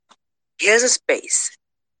Here's a space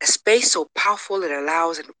so powerful it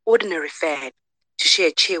allows an ordinary fan to share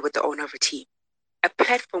a chair with the owner of a team, a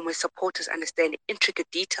platform where supporters understand the intricate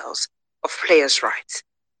details of players' rights,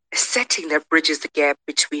 a setting that bridges the gap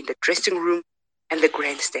between the dressing room and the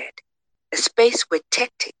grandstand, a space where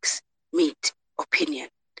tactics meet opinion,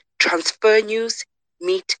 transfer news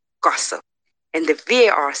meet gossip, and the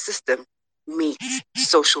VAR system meets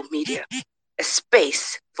social media, a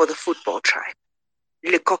space for the football tribe.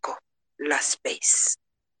 Lekoko La Space.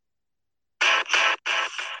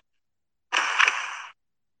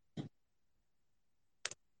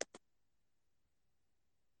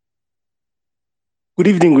 Good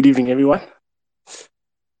evening, everyone.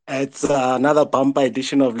 It's another bumper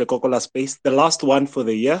edition of Lekoko La Space, the last one for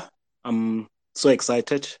the year. I'm so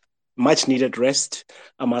excited. Much needed rest,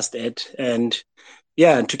 I must add. And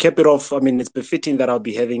yeah, to cap it off, I mean, it's befitting that I'll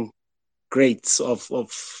be having greats of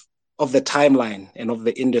the timeline and of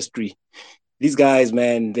the industry. These guys,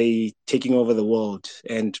 man, they taking over the world.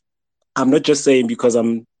 And I'm not just saying because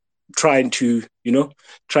I'm trying to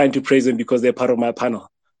praise them because they're part of my panel.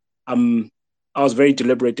 I was very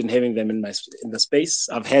deliberate in having them in the space.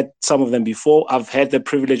 I've had some of them before. I've had the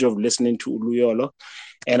privilege of listening to Uluyolo,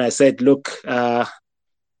 and I said, "Look,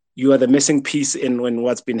 you are the missing piece in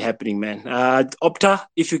what's been happening, man." Opta,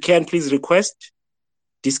 if you can, please request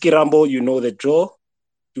Diski Rumble. You know the drill.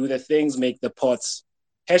 Do the things, make the pots.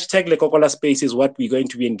 Hashtag Lekoko La Space is what we're going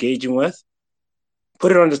to be engaging with.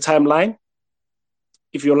 Put it on the timeline.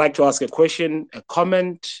 If you'd like to ask a question, a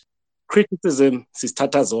comment, criticism,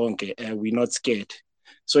 sistata zonke, we're not scared.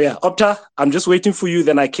 So yeah, Opta, I'm just waiting for you,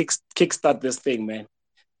 then I kickstart this thing, man.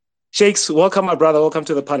 Shakes, welcome, my brother. Welcome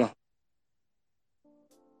to the panel.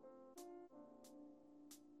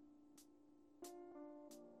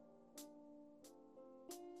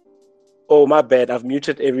 Oh, my bad. I've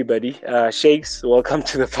muted everybody. Shakes, welcome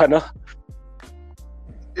to the panel.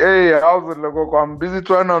 Hey, how's it, Lekoko? I'm busy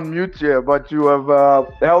trying to unmute here, but you have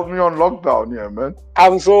helped me on lockdown here, man.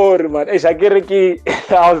 I'm sorry, man. I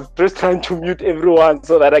was just trying to mute everyone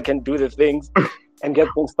so that I can do the things and get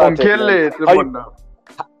things started. I'm good.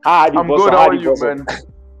 How are you, man?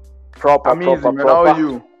 Proper. Man. How are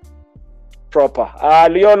you? Proper.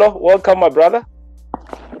 Leolo, welcome, my brother.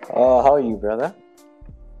 How are you, brother?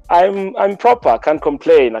 I'm proper. I can't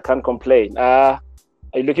complain. Are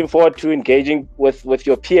you looking forward to engaging with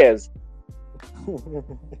your peers?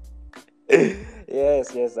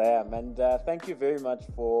 Yes, I am. And thank you very much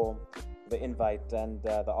for the invite and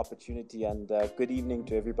the opportunity. And good evening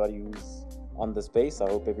to everybody who's on the space. I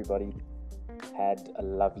hope everybody had a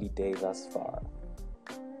lovely day thus far.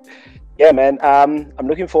 Yeah, man. I'm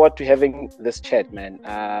looking forward to having this chat, man.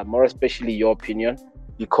 More especially your opinion,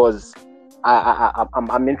 because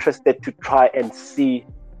I'm interested to try and see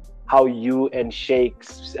how you and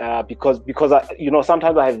Shakes, because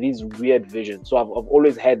sometimes I have these weird visions. So I've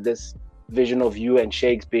always had this vision of you and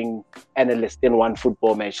Shakes being analysts in one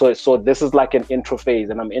football match. So this is like an intro phase,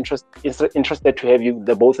 and I'm interested to have you,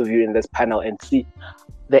 the both of you, in this panel and see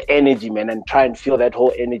the energy, man, and try and feel that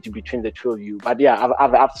whole energy between the two of you. But yeah,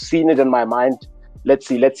 I've seen it in my mind. Let's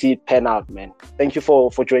see it pan out, man. Thank you for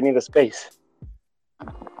joining the space.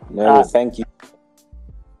 No, thank you.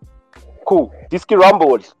 Cool. Diski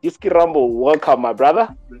Rumble, welcome, my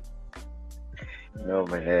brother. No,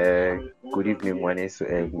 man. Good evening, Wanis,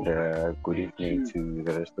 and good evening to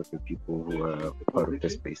the rest of the people who are part of the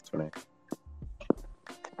space tonight.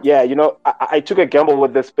 Yeah, I took a gamble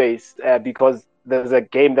with the space because there's a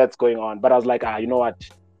game that's going on, but I was like, you know what?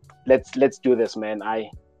 Let's do this, man.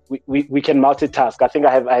 We can multitask. I think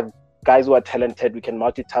I have guys who are talented. We can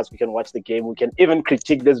multitask. We can watch the game. We can even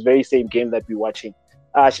critique this very same game that we're watching.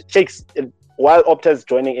 Shakes, while Opta is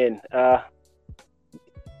joining in,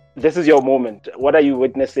 this is your moment. What are you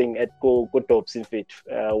witnessing at Go Top Sinfit?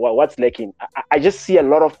 What's lacking? I just see a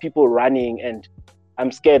lot of people running, and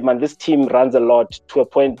I'm scared, man. This team runs a lot to a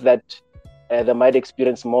point that they might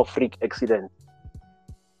experience more freak accidents.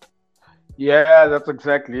 Yeah, that's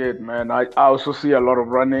exactly it, man. I also see a lot of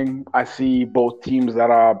running. I see both teams that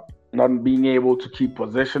are not being able to keep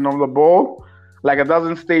possession of the ball. Like, it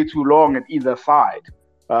doesn't stay too long at either side.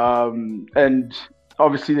 And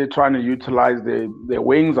obviously they're trying to utilize their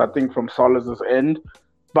wings, I think, from Solis' end.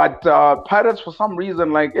 But Pirates, for some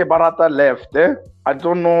reason, like Barata left. I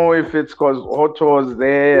don't know if it's because Otto was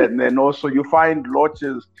there, and then also you find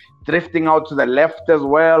Loches drifting out to the left as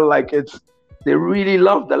well. Like, they really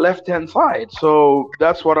love the left-hand side. So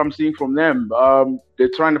that's what I'm seeing from them.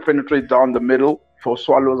 They're trying to penetrate down the middle for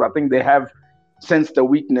Swallows. I think they have sensed the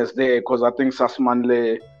weakness there, because I think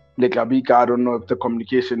Sasmanle Lekabika, I don't know if the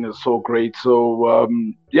communication is so great. So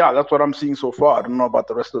yeah, that's what I'm seeing so far. I don't know about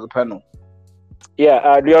the rest of the panel.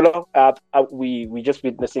 Yeah, Riolo, we just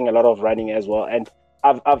witnessing a lot of running as well, and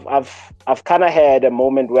I've kind of had a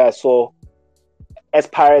moment where I saw, as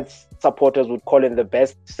Pirates supporters would call him, the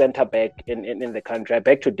best centre back in the country. I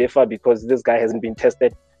beg to differ because this guy hasn't been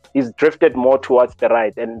tested. He's drifted more towards the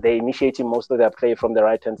right, and they're initiating most of their play from the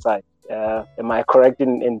right hand side. Am I correct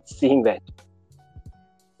in seeing that?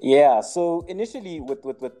 Yeah, so initially with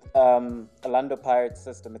Orlando Pirates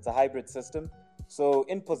system, it's a hybrid system. So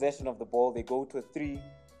in possession of the ball, they go to a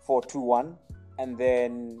 3-4-2-1, and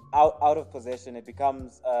then out of possession, it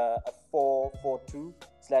becomes a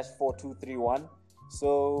 4-4-2/4-2-3-1.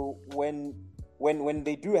 So when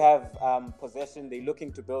they do have possession, they're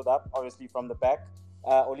looking to build up, obviously from the back.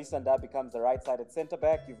 Olisa Nda becomes the right-sided centre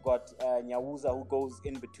back. You've got Nyawuza, who goes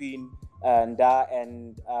in between Nda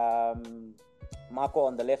and Marco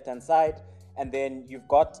on the left-hand side, and then you've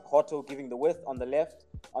got Hoto giving the width on the left.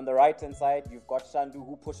 On the right-hand side, you've got Shandu,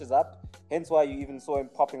 who pushes up. Hence why you even saw him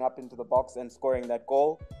popping up into the box and scoring that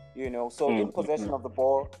goal. So in possession of the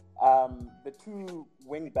ball, the two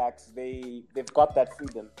wing backs, they've got that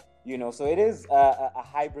freedom. So it is a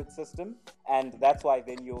hybrid system, and that's why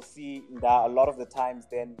then you'll see Nda a lot of the times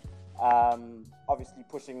then obviously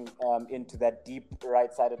pushing into that deep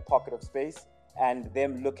right-sided pocket of space, and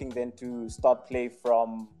them looking then to start play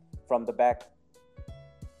from the back.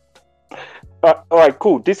 All right,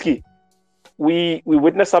 cool. Diski, we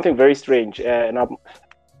witnessed something very strange,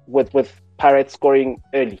 with Pirates scoring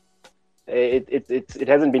early. It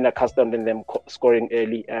hasn't been accustomed in them scoring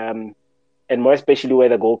early, and more especially where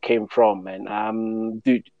the goal came from. And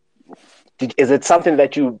is it something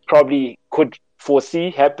that you probably could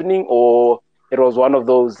foresee happening, or it was one of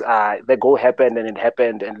those the goal happened and it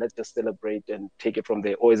happened, and let's just celebrate and take it from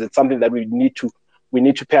there? Or is it something that we need to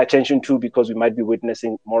pay attention to because we might be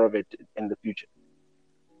witnessing more of it in the future?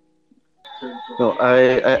 No,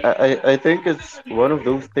 I think it's one of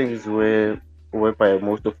those things whereby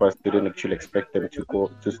most of us didn't actually expect them to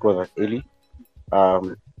score that early.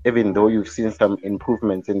 Even though you've seen some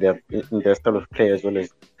improvements in their style of play, as well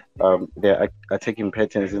as their attacking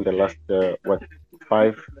patterns in the last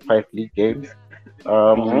five league games.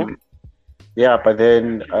 Yeah, but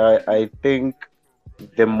then I think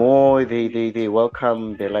the more they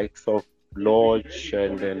welcome the likes of Lodge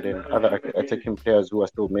and then other attacking players who are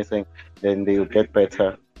still missing, then they'll get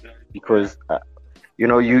better, because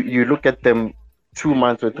you look at them 2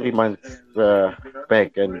 months or 3 months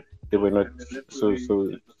back, and they were not so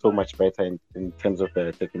much better in terms of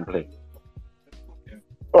attacking play.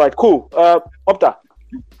 All right, cool. Opta,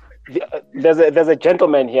 there's a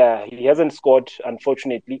gentleman here. He hasn't scored,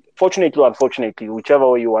 unfortunately. Fortunately or unfortunately, whichever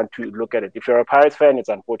way you want to look at it. If you're a Pirates fan, it's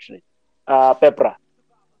unfortunate. Pepra,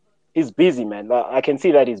 he's busy, man. I can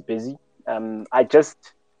see that he's busy. I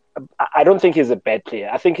don't think he's a bad player.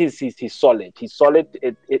 I think he's solid. He's solid.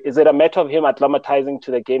 Is it a matter of him acclimatizing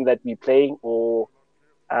to the game that we're playing, or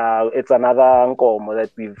it's another Nkomo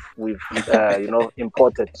that we've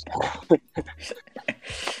imported?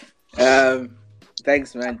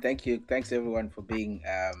 Thanks, man. Thank you. Thanks, everyone, for being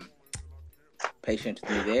patient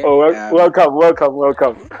with me there. Oh,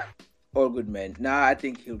 welcome. All good, man. Nah, I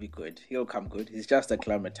think he'll be good. He'll come good. He's just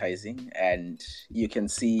acclimatizing, and you can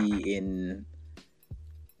see in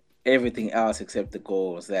everything else except the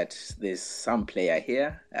goals that there's some player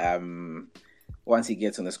here. Once he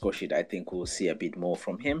gets on the score sheet, I think we'll see a bit more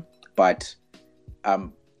from him. But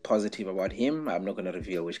I'm positive about him. I'm not going to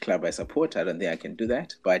reveal which club I support. I don't think I can do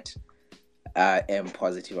that. But I am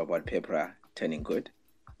positive about Pepra turning good.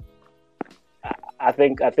 I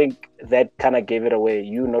think that kind of gave it away.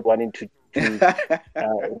 You not wanting to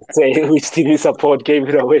say which team you support gave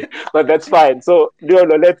it away, but that's fine. So,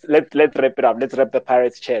 Leolo, let's wrap it up. Let's wrap the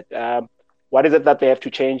Pirates chat. What is it that they have to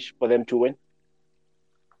change for them to win?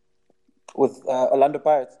 With Orlando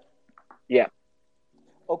Pirates? Yeah.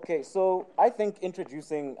 Okay, so I think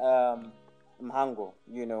introducing Mhango,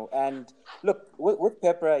 and look, with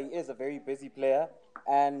Pepra, he is a very busy player,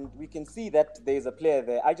 and we can see that there's a player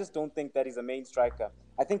there. I just don't think that he's a main striker.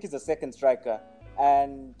 I think he's a second striker,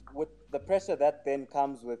 and with the pressure that then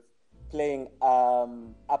comes with playing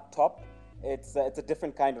up top, it's a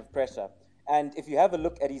different kind of pressure. And if you have a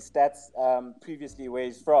look at his stats previously where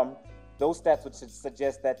he's from, those stats would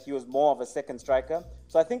suggest that he was more of a second striker.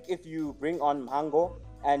 So I think if you bring on Mhango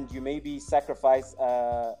and you maybe sacrifice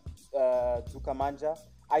Zukamanja,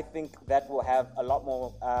 I think that will have a lot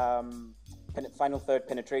more final third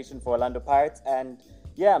penetration for Orlando Pirates. And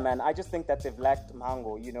yeah, man, I just think that they've lacked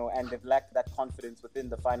Mhango, and they've lacked that confidence within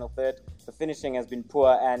the final third. The finishing has been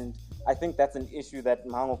poor, and I think that's an issue that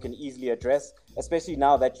Mahango can easily address, especially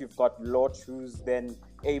now that you've got Lorch, who's then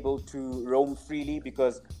able to roam freely,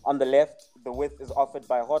 because on the left, the width is offered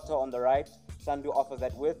by Hotto. On the right, Sandu offers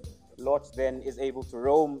that width. Lorch then is able to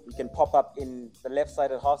roam. He can pop up in the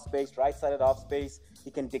left-sided half space, right-sided half space. He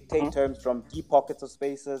can dictate terms from deep pockets of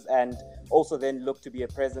spaces, and also then look to be a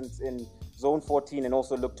presence in zone 14 and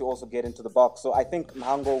also look to also get into the box. So I think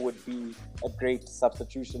Mahango would be a great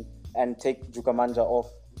substitution and take Jukamanja off.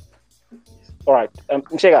 All right.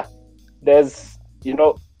 Mshega, there's, the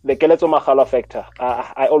Keleto Makgala factor.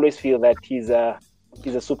 I always feel that he's a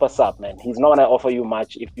super sub, man. He's not going to offer you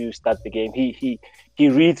much if you start the game. He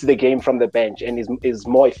reads the game from the bench and is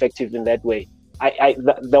more effective in that way.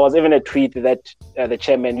 There was even a tweet that the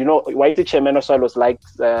chairman, why the chairman of Swallows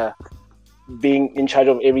likes being in charge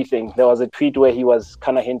of everything. There was a tweet where he was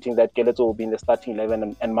kind of hinting that Keleto will be in the starting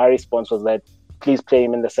 11, and my response was that please play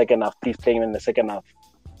him in the second half. Please play him in the second half.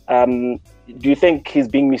 Do you think he's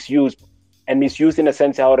being misused? And misused in a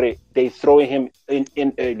sense how they throw him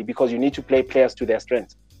in early because you need to play players to their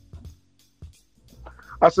strengths?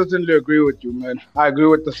 I certainly agree with you, man. I agree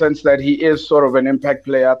with the sense that he is sort of an impact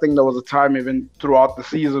player. I think there was a time even throughout the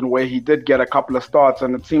season where he did get a couple of starts,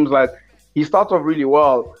 and it seems like he starts off really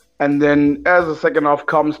well. And then as the second half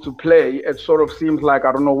comes to play, it sort of seems like,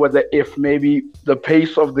 I don't know whether if maybe the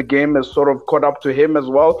pace of the game has sort of caught up to him as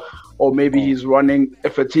well, or maybe he's running a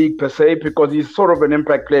fatigue per se, because he's sort of an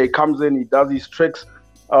impact player. He comes in, he does his tricks,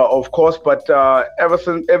 of course, but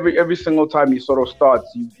every single time he sort of starts,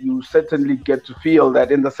 you certainly get to feel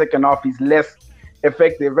that in the second half he's less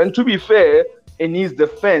effective. And to be fair, in his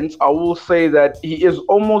defense, I will say that he is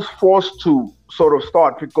almost forced to sort of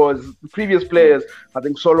start, because previous players, I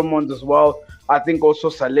think Solomons as well, I think also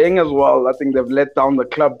Saleng as well, I think they've let down the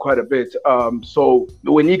club quite a bit. So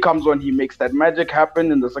when he comes on, he makes that magic happen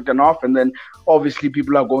in the second half, and then obviously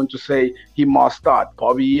people are going to say he must start.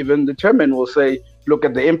 Probably even the chairman will say, look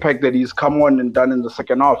at the impact that he's come on and done in the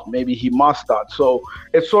second half, maybe he must start. So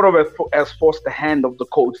it's sort of as forced the hand of the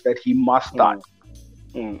coach that he must start.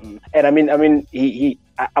 Mm-hmm. And I mean,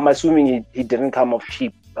 I'm assuming he didn't come off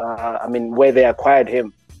cheap. Where they acquired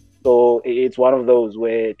him, so it's one of those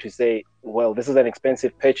where to say, well, this is an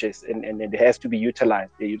expensive purchase and it has to be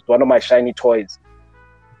utilized. It's one of my shiny toys.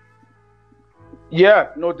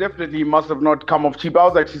 Yeah, no, definitely he must have not come off cheap. I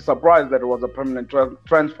was actually surprised that it was a permanent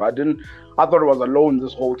transfer. I thought it was a loan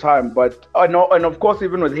this whole time. But I know, and of course,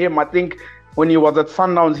 even with him, I think when he was at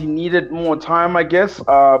Sundowns, he needed more time, I guess.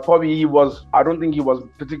 Probably I don't think he was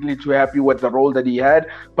particularly too happy with the role that he had,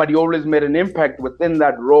 but he always made an impact within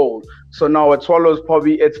that role. So now at Swallows,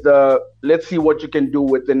 probably it's let's see what you can do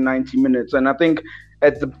within 90 minutes. And I think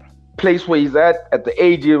at the place where he's at the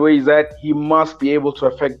age where he's at, he must be able to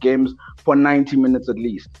affect games for 90 minutes at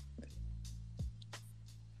least.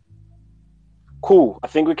 Cool. I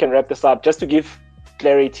think we can wrap this up. Just to give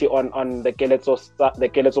clarity on the Keleto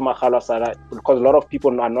Makgala side, because a lot of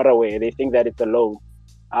people are not aware. They think that it's a loan.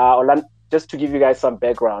 Just to give you guys some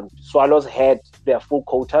background, Swallows had their full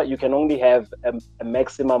quota. You can only have a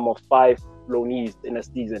maximum of 5 loanees in a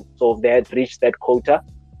season. So they had reached that quota.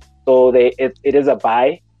 So it is a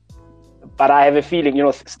buy. But I have a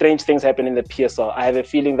feeling, strange things happen in the PSL. I have a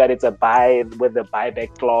feeling that it's a buy with a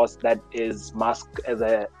buyback clause that is masked as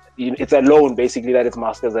it's a loan, basically, that it's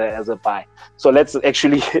masked as a buy. So let's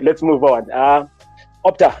move on.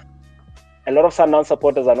 Opta, a lot of Sundown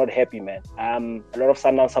supporters are not happy, man. A lot of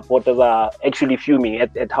Sundown supporters are actually fuming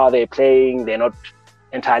at how they're playing. They're not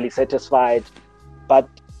entirely satisfied. But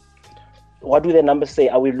what do the numbers say?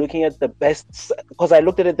 Are we looking at the best? Because I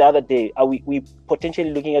looked at it the other day. Are we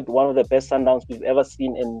potentially looking at one of the best Sundowns we've ever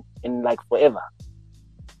seen in like forever?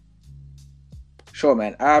 Sure,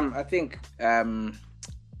 man. I think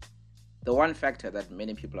the one factor that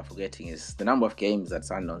many people are forgetting is the number of games that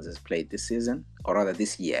Sundowns has played this season, or rather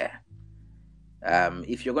this year.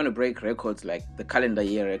 If you're going to break records like the calendar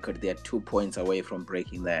year record, they're 2 points away from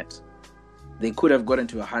breaking that. They could have gotten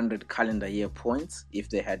to 100 calendar year points if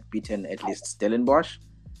they had beaten at least Stellenbosch,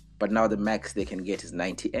 but now the max they can get is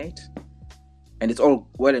 98. And it's all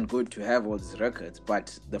well and good to have all these records,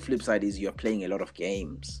 but the flip side is you're playing a lot of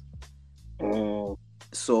games.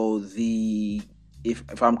 So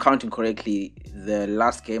if I'm counting correctly, the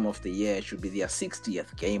last game of the year should be their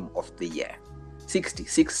 60th game of the year. 60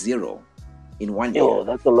 in 1 year. Oh,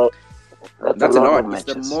 that's a lot. That's a lot.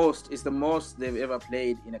 It's the most they've ever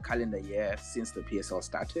played in a calendar year since the PSL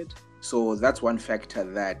started. So that's one factor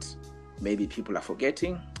that maybe people are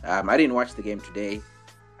forgetting. I didn't watch the game today.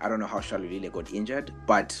 I don't know how Shalulile got injured,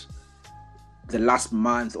 but the last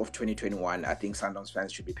month of 2021, I think Sundowns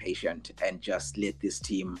fans should be patient and just let this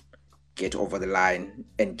team get over the line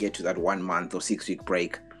and get to that 1 month or 6 week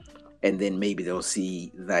break, and then maybe they'll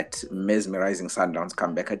see that mesmerizing Sundowns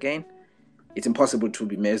come back again. It's impossible to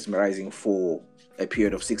be mesmerizing for a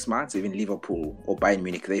period of 6 months. Even Liverpool or Bayern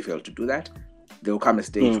Munich, they fail to do that. There will come a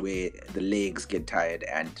stage where the legs get tired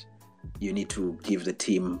and you need to give the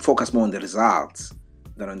team, focus more on the results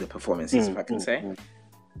than on the performances, if I can say.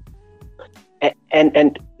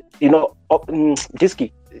 And you know,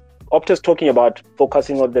 Diski, Opta's talking about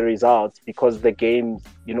focusing on the results because the games,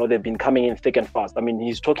 you know, they've been coming in thick and fast. I mean,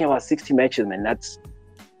 he's talking about 60 matches, man.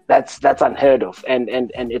 That's unheard of, and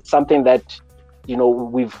it's something that, you know,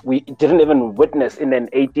 we didn't even witness in an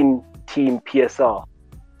 18-team PSL.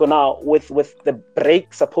 So now with the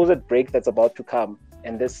supposed break that's about to come,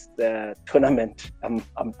 and this tournament, I'm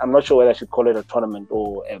not sure whether I should call it a tournament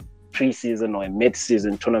or a pre-season or a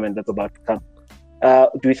mid-season tournament that's about to come.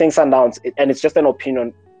 Do you think Sundowns, and it's just an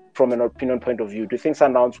opinion from an opinion point of view, do you think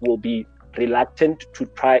Sundowns will be reluctant to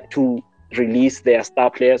try to release their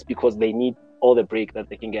star players because they need all the break that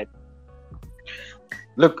they can get?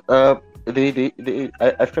 Look, I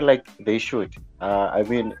feel like they should. I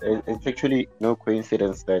mean, it's actually no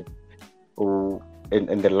coincidence that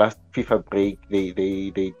in the last FIFA break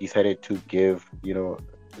they decided to give, you know,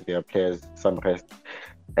 their players some rest,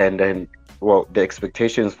 and then, well, the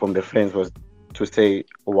expectations from the fans was to say,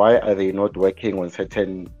 why are they not working on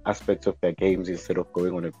certain aspects of their games instead of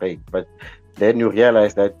going on a break? But then you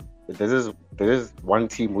realize that there is one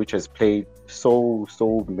team which has played so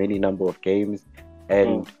many number of games,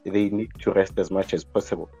 and they need to rest as much as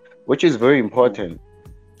possible, which is very important,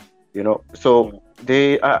 you know. So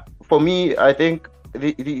they are, for me, I think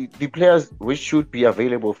the players which should be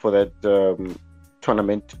available for that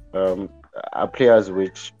tournament are players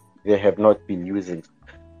which they have not been using.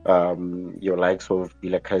 Your likes of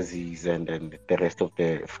Vilakazi and the rest of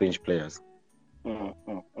the fringe players. All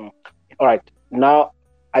right. Now,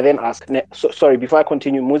 I then ask, sorry, before I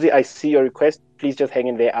continue, Muzi, I see your request. Please just hang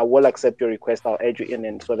in there. I will accept your request. I'll add you in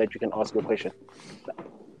and so that you can ask your question.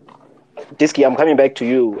 Diski, I'm coming back to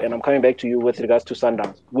you, and I'm coming back to you with regards to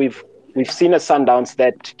Sundowns. We've seen a Sundowns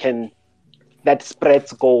that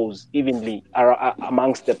spreads goals evenly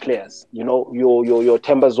amongst the players. You know, your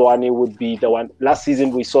Themba Zwane would be the one. Last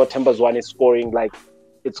season, we saw Themba Zwane scoring like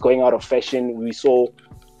it's going out of fashion. We saw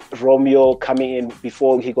Romeo coming in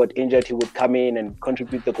before he got injured. He would come in and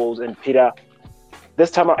contribute the goals. And Peter,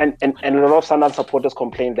 this time, and a lot of Sundowns supporters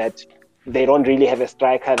complain that they don't really have a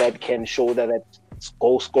striker that can shoulder that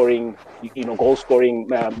goal scoring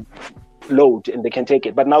load, and they can take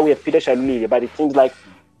it. But now we have Peter Shalulile, but it seems like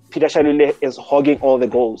Peter Shalulile is hogging all the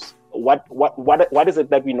goals. What is it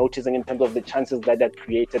that we're noticing in terms of the chances that are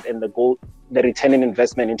created and the return in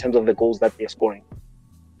investment in terms of the goals that they're scoring?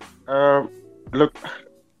 Look,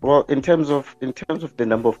 well, in terms of the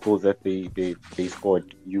number of goals that they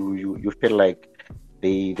scored, you feel like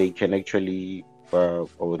they can actually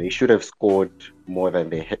or they should have scored more than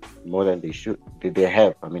they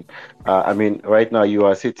have. I mean, right now you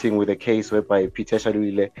are sitting with a case whereby Peter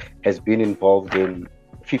Shalulile has been involved in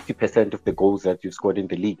 50% of the goals that you scored in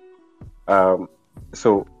the league.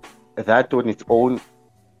 So that on its own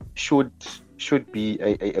should be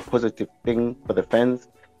a positive thing for the fans,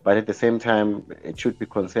 but at the same time it should be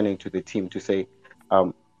concerning to the team to say,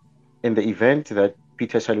 in the event that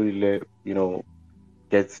Peter Shalulile, you know,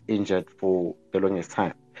 gets injured for the longest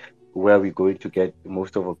time, where are we going to get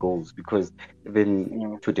most of our goals? Because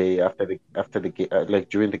even today, after the game, like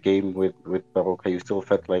during the game with Baroka, you still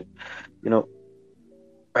felt like, you know,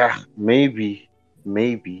 maybe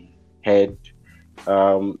had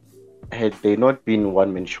they not been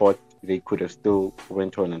one man short, they could have still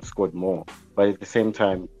went on and scored more. But at the same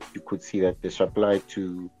time, you could see that the supply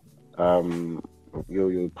to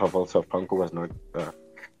your Pavel Savchenko was not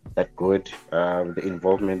that good. The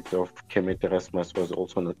involvement of Kemet Erasmus was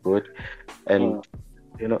also not good, and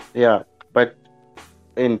you know, yeah. But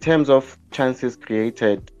in terms of chances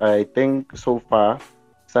created, I think so far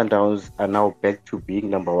Sundowns are now back to being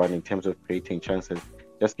number one in terms of creating chances.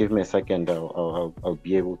 Just give me a second. I'll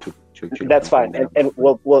be able to that's fine, and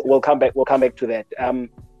we'll come back. We'll come back to that.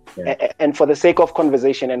 And for the sake of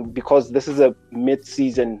conversation, and because this is a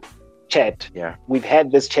mid-season chat, we've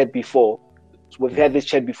had this chat before. We've had this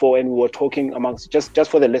chat before, and we were talking amongst just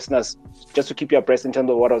for the listeners, just to keep you abreast in terms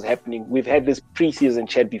of what was happening. We've had this pre-season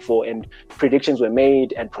chat before, and predictions were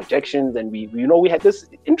made and projections, and we had this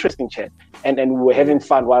interesting chat, and we were having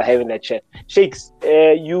fun while having that chat. Shakes,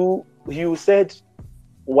 you said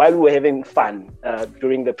while we were having fun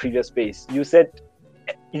during the previous space, you said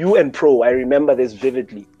you and Pro, I remember this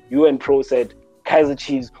vividly. You and Pro said, Kaizer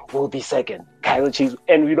Chiefs will be second. Kaizer Chiefs,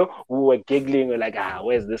 and we were giggling. We're like,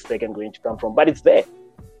 where's this second going to come from? But it's there.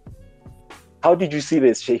 How did you see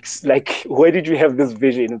this, Shakes? Like, where did you have this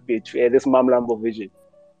vision, this Mamlambo vision?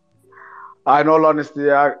 In all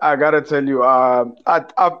honesty, I gotta tell you, I'm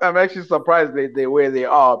actually surprised they where they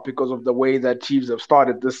are because of the way that Chiefs have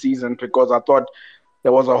started this season. Because I thought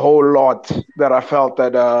there was a whole lot that I felt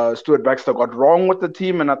that Stuart Baxter got wrong with the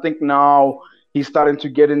team, and I think now he's starting to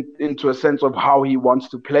get into a sense of how he wants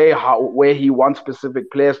to play, where he wants specific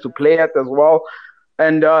players to play at as well.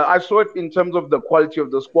 And I saw it in terms of the quality of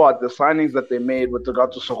the squad, the signings that they made with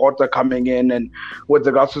regard to Sorota coming in, and with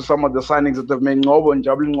regards to some of the signings that they've made, Ngobo and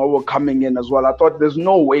Jabulin Ngobo coming in as well. I thought there's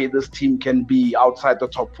no way this team can be outside the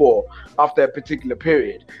top four after a particular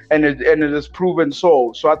period. And it is proven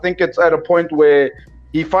so. So I think it's at a point where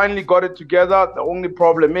he finally got it together. The only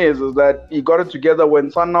problem is that he got it together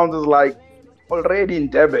when Sundowns is like already in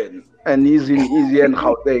Durban. And he's in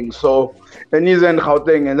Gauteng. So, and he's in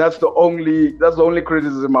Gauteng, and that's the only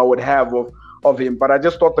criticism I would have of him. But I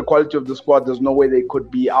just thought the quality of the squad, there's no way they could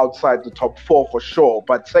be outside the top four for sure.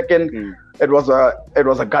 But second, it was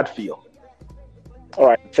a gut feel. All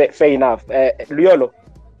right, fair enough. Luyolo,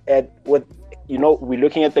 we're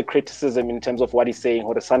looking at the criticism in terms of what he's saying.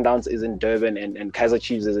 Or the Sundowns is in Durban and Kaizer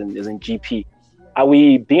Chiefs is in GP. Are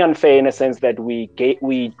we being unfair in a sense that we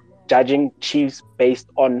judging Chiefs based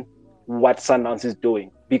on what Sundowns is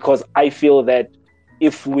doing? Because I feel that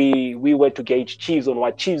if we were to gauge Chiefs on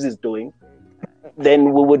what Chiefs is doing,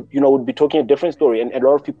 then we would be talking a different story, and a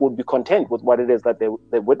lot of people would be content with what it is that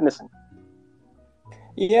they're witnessing.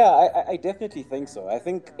 Yeah, I definitely think so. I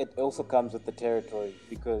think it also comes with the territory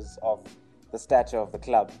because of the stature of the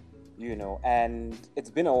club, and it's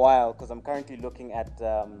been a while because I'm currently looking at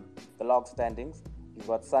the log standings. You've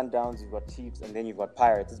got Sundowns, you've got Chiefs, and then you've got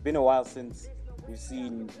Pirates. It's been a while since we've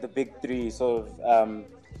seen the big three sort of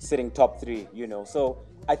sitting top three, So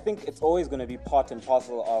I think it's always going to be part and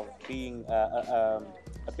parcel of being a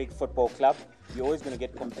big football club. You're always going to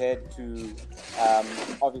get compared to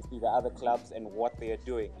obviously the other clubs and what they are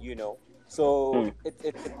doing, So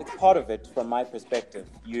it's part of it from my perspective,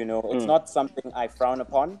 It's not something I frown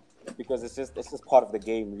upon because it's just part of the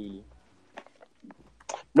game, really.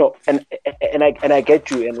 No, and I get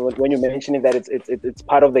you. And when you're mentioning that it's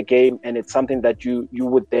part of the game and it's something that you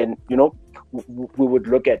would then we would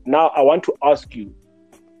look at. Now I want to ask you,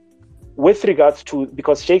 with regards to,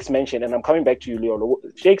 because Shakes mentioned, and I'm coming back to you, Leo.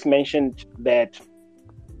 Shakes mentioned that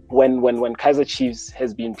when Kaizer Chiefs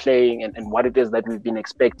has been playing and what it is that we've been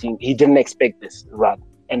expecting, he didn't expect this run,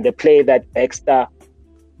 and the play that Baxter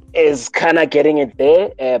is kind of getting it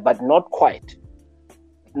there, but not quite.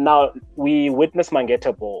 Now, we witnessed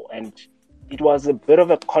Mangeta Ball, and it was a bit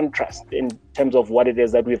of a contrast in terms of what it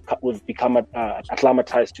is that we've become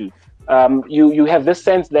acclimatized to. You have this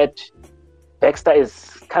sense that Baxter is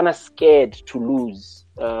kind of scared to lose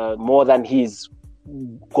more than he's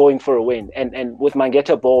going for a win. And with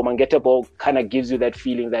Mangeta Ball kind of gives you that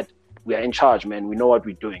feeling that we are in charge, man. We know what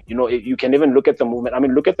we're doing. You can even look at the movement. I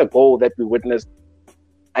mean, look at the goal that we witnessed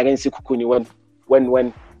against Sekhukhune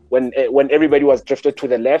when everybody was drifted to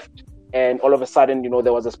the left, and all of a sudden,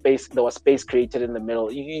 there was space created in the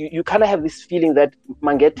middle. You kind of have this feeling that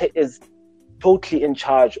Mangeta is totally in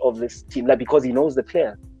charge of this team, like, because he knows the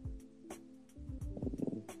player.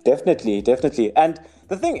 Definitely. And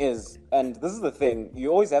the thing is, and this is the thing, you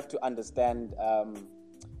always have to understand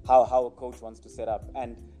how a coach wants to set up.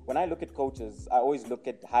 And when I look at coaches, I always look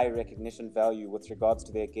at high recognition value with regards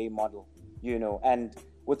to their game model, and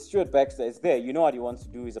with Stuart Baxter, it's there. You know what he wants to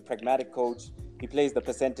do. He's a pragmatic coach. He plays the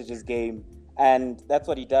percentages game, and that's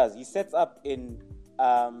what he does. He sets up in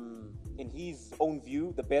his own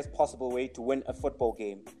view the best possible way to win a football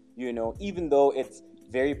game. Even though it's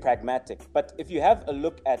very pragmatic. But if you have a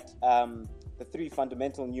look at the three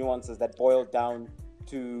fundamental nuances that boil down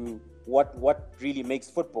to what really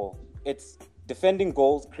makes football, it's defending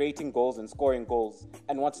goals, creating goals, and scoring goals.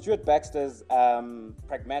 And what Stuart Baxter's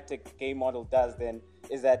pragmatic game model does then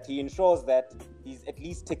is that he ensures that he's at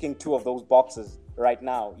least ticking two of those boxes right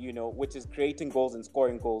now, which is creating goals and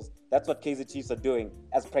scoring goals. That's what Kaizer Chiefs are doing,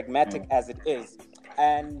 as pragmatic as it is.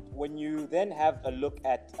 And when you then have a look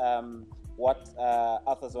at what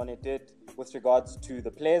Arthur Zwane did with regards to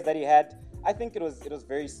the players that he had, I think it was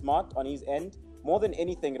very smart on his end. More than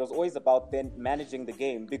anything, it was always about then managing the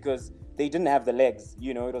game because they didn't have the legs.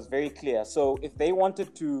 It was very clear. So if they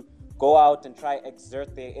wanted to go out and try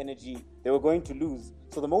exert their energy, they were going to lose.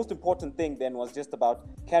 So the most important thing then was just about,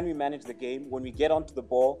 can we manage the game? When we get onto the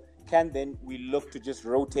ball, can then we look to just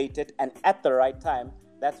rotate it? And at the right time,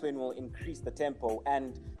 that's when we'll increase the tempo.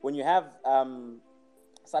 And when you have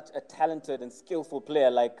such a talented and skillful player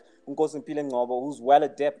like Nkosimpile Ngcobo, who's well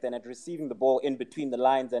adept and at receiving the ball in between the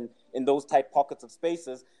lines and in those tight pockets of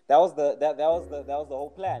spaces. That was the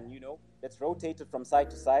whole plan, you know. Let's rotate it from side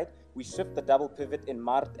to side. We shift the double pivot in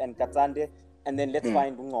Mart and Katsande, and then let's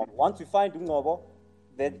find Ngcobo. Once we find Ngcobo,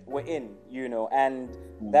 then we're in, you know, and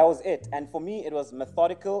that was it. And for me, it was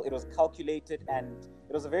methodical, it was calculated, and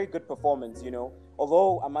it was a very good performance, you know.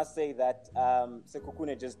 Although I must say that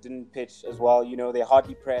Sekhukhune just didn't pitch as well, you know. They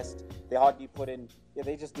hardly pressed, they hardly put in,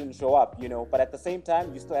 they just didn't show up, you know. But at the same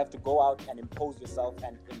time, you still have to go out and impose yourself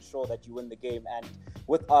and ensure that you win the game. And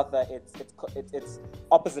with Arthur, it's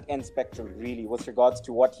opposite end spectrum, really, with regards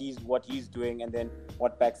to what he's doing and then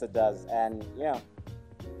what Baxter does. And yeah.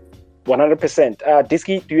 100%.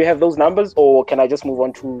 Diski, do you have those numbers, or can I just move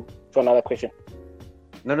on to another question?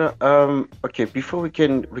 No. Okay. Before we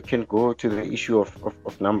can go to the issue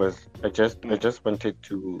of numbers, I just wanted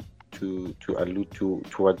to allude to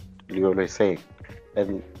what Leo is saying,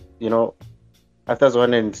 and you know, Arthur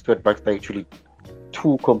Zwane and Stuart Baxter are actually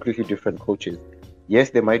two completely different coaches. Yes,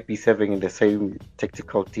 they might be serving in the same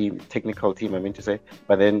technical team. I mean to say,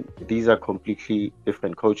 but then these are completely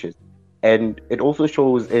different coaches. And it also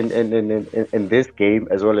shows in this game,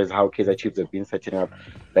 as well as how Kaizer Chiefs have been setting up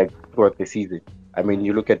like throughout the season. I mean,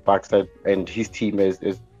 you look at Baxter and his team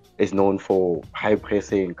is known for high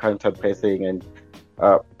pressing, counter pressing, and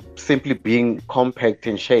simply being compact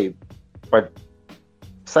in shape. But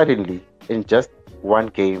suddenly, in just one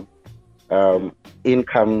game, in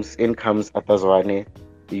comes Arthur Zwane.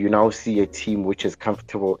 You now see a team which is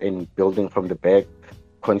comfortable in building from the back,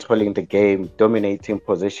 controlling the game, dominating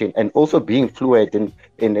position, and also being fluid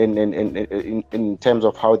in terms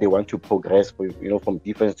of how they want to progress, from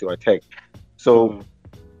defense to attack. So,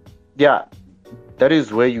 yeah, that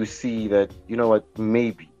is where you see that, you know what,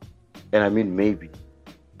 maybe, and I mean maybe,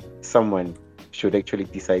 someone should actually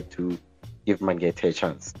decide to give Mangethe a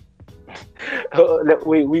chance.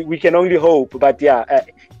 We can only hope, but yeah,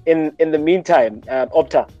 in the meantime,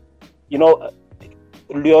 Opta, you know,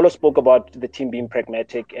 Liolo spoke about the team being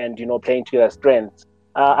pragmatic and, you know, playing to their strengths.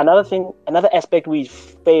 Another aspect we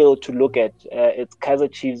fail to look at, it's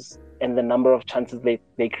Kaizer Chiefs and the number of chances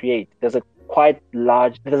they create. There's a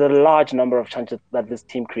large number of chances that this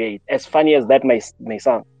team creates. As funny as that may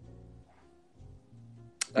sound.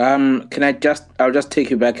 I'll just take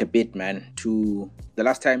you back a bit, man, to the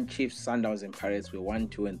last time Chiefs, Sundowns, and Pirates were 1,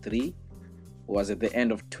 2, and 3 was at the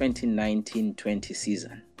end of 2019-20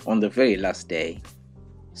 season, on the very last day.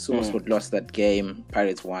 SuperSport lost that game,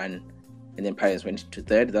 Pirates won, and then Pirates went to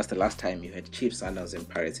third. That's the last time you had Chiefs, Sundowns, and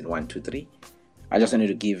Pirates in 1, 2, 3. I just wanted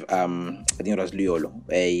to give, I think it was Liolo,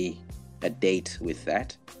 a date with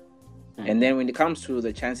that. And then when it comes to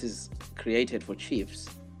the chances created for Chiefs,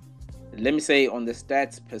 let me say on the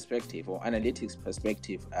stats perspective or analytics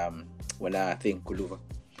perspective, when I think Kuluva,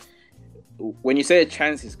 when you say a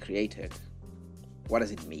chance is created, what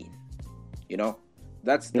does it mean? You know,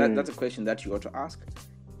 that's a question that you ought to ask.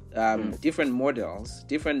 Different models,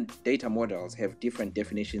 different data models have different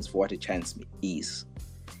definitions for what a chance is.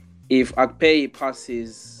 If Akpeyi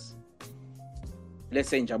passes, let's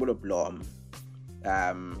say Njabulo Blom,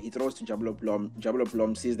 he throws to Njabulo Blom. Njabulo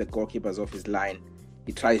Blom sees the goalkeepers off his line.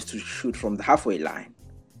 He tries to shoot from the halfway line.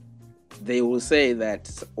 They will say that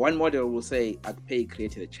one model will say Akpeyi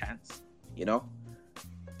created a chance, you know.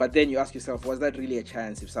 But then you ask yourself, was that really a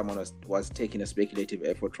chance if someone was taking a speculative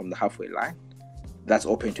effort from the halfway line? That's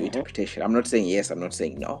open to interpretation. I'm not saying yes, I'm not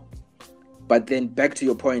saying no. But then back to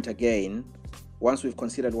your point again, once we've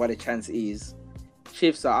considered what a chance is,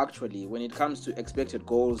 Chiefs are actually, when it comes to expected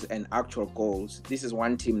goals and actual goals, this is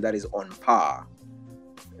one team that is on par.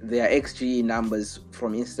 Their XG numbers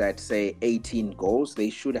from Instat say 18 goals. They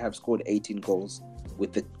should have scored 18 goals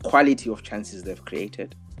with the quality of chances they've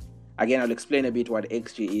created. Again, I'll explain a bit what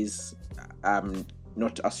XG is.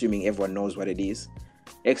 Not assuming everyone knows what it is.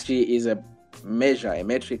 XG is a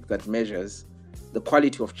metric that measures the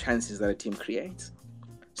quality of chances that a team creates.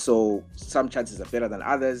 So some chances are better than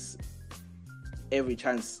others. Every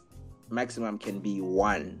chance maximum can be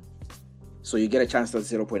 1. So you get a chance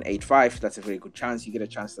that's 0.85, that's a very good chance. You get a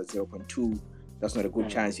chance that's 0.2, that's not a good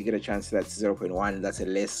chance. You get a chance that's 0.1, that's a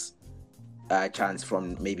less chance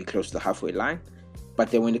from maybe close to the halfway line. But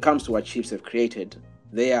then when it comes to what Chiefs have created,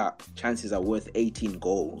 their chances are worth 18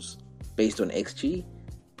 goals based on XG,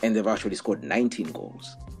 and they've actually scored 19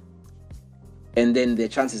 goals. And then their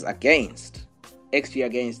chances against, XG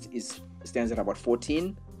against stands at about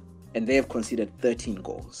 14, and they have conceded 13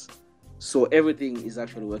 goals. So everything is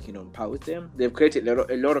actually working on par with them. They've created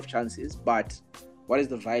a lot of chances, but what is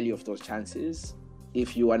the value of those chances?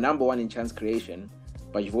 If you are number one in chance creation,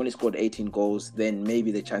 but you've only scored 18 goals, then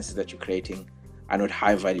maybe the chances that you're creating are not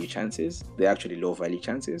high value chances. They're actually low value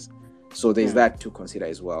chances. So there's that to consider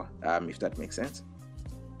as well, if that makes sense.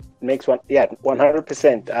 Makes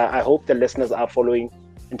 100%. I hope the listeners are following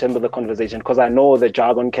in terms of the conversation, because I know the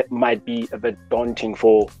jargon might be a bit daunting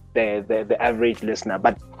for the average listener,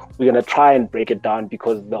 but we're going to try and break it down,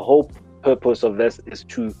 because the whole purpose of this is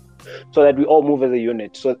so that we all move as a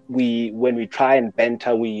unit. So when we try and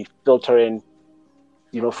banter, we filter in,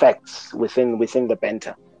 facts within the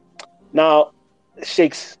banter. Now,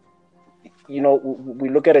 Shakes, we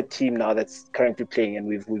look at a team now that's currently playing, and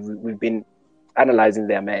we've been analyzing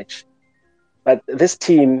their match. But this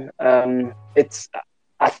team,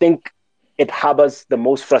 I think it harbors the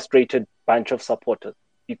most frustrated bunch of supporters,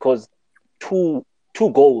 because two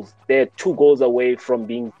goals. They're 2 goals away from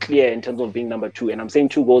being clear in terms of being number 2. And I'm saying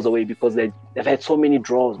 2 goals away because they've had so many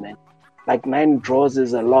draws, man. Like 9 draws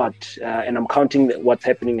is a lot. And I'm counting what's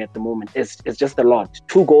happening at the moment. It's just a lot.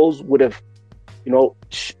 2 goals would have,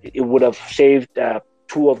 it would have shaved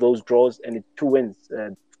 2 of those draws, and it's 2 wins,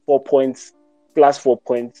 4 points plus 4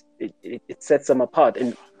 points. It sets them apart.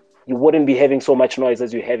 And you wouldn't be having so much noise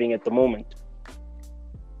as you're having at the moment.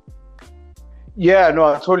 Yeah, no,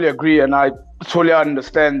 I totally agree, and I totally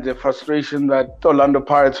understand the frustration that Orlando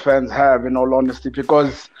Pirates fans have, in all honesty,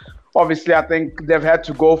 because obviously I think they've had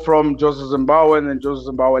to go from Joseph Zimbabwe, and then Joseph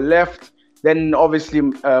Zimbabwe left. Then obviously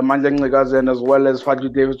Mandla Ncikazi as well as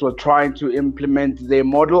Fadlu Davis were trying to implement their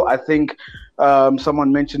model. I think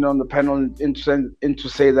someone mentioned on the panel to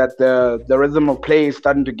say that the rhythm of play is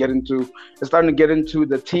starting to get into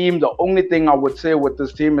the team. The only thing I would say with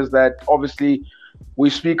this team is that obviously we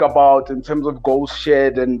speak about in terms of goals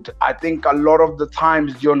shared, and I think a lot of the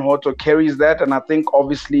times John Hoto carries that, and I think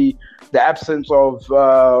obviously the absence of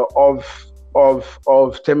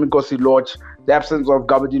Thembinkosi Lorch, the absence of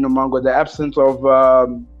Gabadinho Mango, the absence of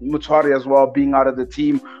Mutwari as well being out of the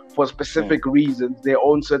team for specific reasons, their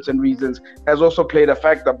own certain reasons, has also played a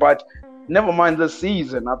factor. But never mind this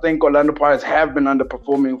season, I think Orlando Pirates have been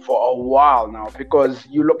underperforming for a while now, because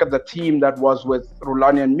you look at the team that was with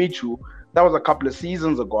Rulani and Michu. That was a couple of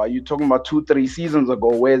seasons ago. You're talking about 2-3 seasons ago,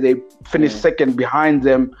 where they finished second behind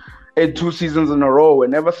them in 2 seasons in a row.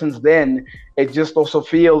 And ever since then, it just also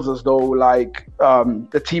feels as though like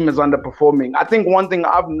the team is underperforming. I think one thing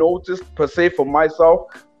I've noticed per se for myself,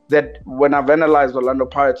 that when I've analyzed Orlando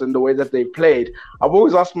Pirates and the way that they played, I've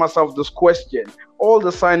always asked myself this question: all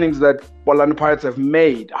the signings that Orlando Pirates have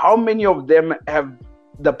made, how many of them have,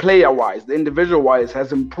 the player-wise, the individual-wise,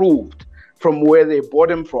 has improved from where they bought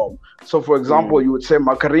him from? So, for example, you would say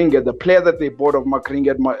Makaringa, the player that they bought of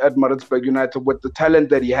Makaringa at Maritzburg United, with the talent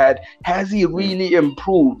that he had, has he really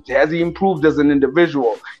improved? Has he improved as an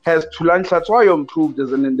individual? Has Thulan Hlatshwayo improved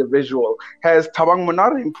as an individual? Has Thabang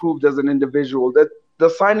Monare improved as an individual? That the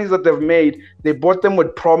signings that they've made, they bought them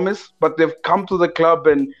with promise, but they've come to the club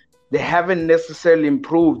and they haven't necessarily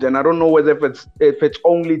improved. And I don't know whether if it's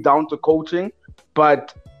only down to coaching,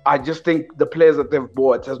 but I just think the players that they've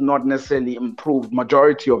bought has not necessarily improved,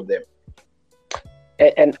 majority of them.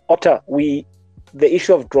 And Otta, the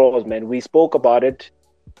issue of draws, man, we spoke about it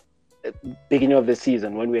at the beginning of the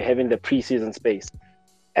season when we were having the preseason space.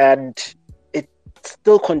 And it's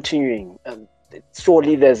still continuing.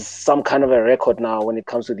 Surely there's some kind of a record now when it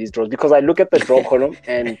comes to these draws, because I look at the draw column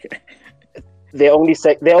and they're only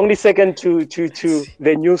second to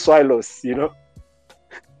the new Swallows,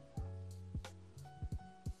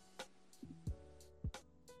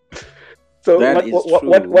 So that is true.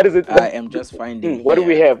 What is it? I am just finding. What do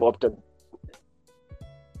we have, Opta?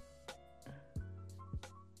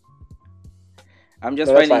 I'm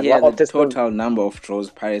just finding here the total number of draws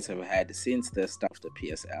Pirates have had since the start of the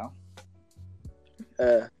PSL.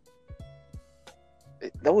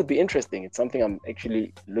 That would be interesting. It's something I'm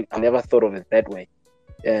actually I never thought of it that way,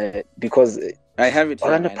 because I have it.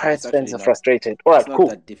 Orlando Pirates fans are frustrated. All right, cool.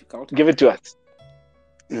 That difficult. Give it to us.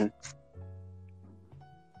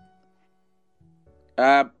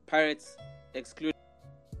 Pirates excluding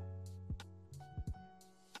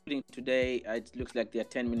today, it looks like they're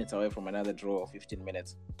 10 minutes away from another draw of 15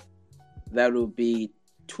 minutes. That will be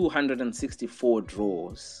 264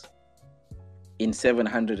 draws in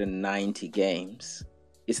 790 games.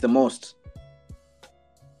 It's the most.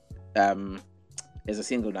 As a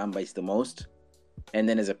single number, it's the most. And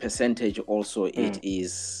then as a percentage also, it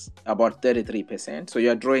is about 33%. So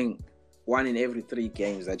you're drawing 1 in every 3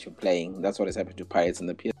 games that you're playing. That's what has happened to Pirates in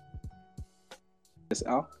the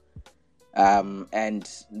PSL. And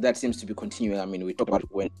that seems to be continuing. I mean, we talked about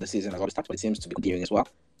when the season has already started, but it seems to be continuing as well.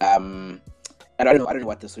 And I don't know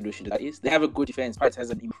what the solution to that is. They have a good defense. Pirates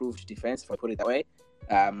has an improved defense, if I put it that way.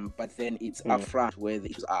 But then it's up front where the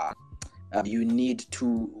issues are. You need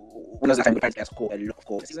to. When was the time we score a lot of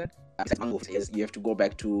goals this season? You have to go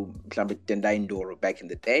back to Tendai Ndoro back in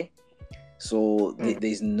the day. So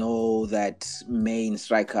there's no that main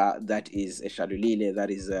striker that is a Shalulile, that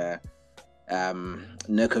is a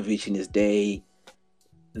Nurkovic in his day,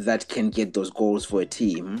 that can get those goals for a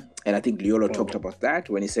team. And I think Liolo talked about that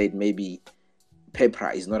when he said maybe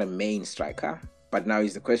Pepra is not a main striker. But now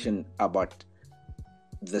is the question about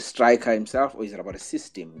the striker himself, or is it about a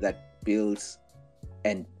system that builds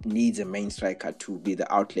and needs a main striker to be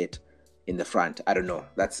the outlet in the front? I don't know.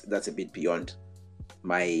 That's a bit beyond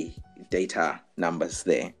my data numbers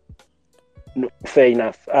there. No, fair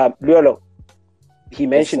enough. Luolo, he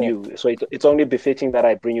mentioned you, so it's only befitting that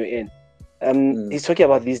I bring you in. He's talking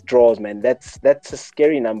about these draws, man. That's a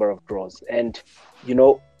scary number of draws. And, you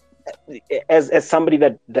know, as somebody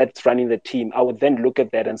that's running the team, I would then look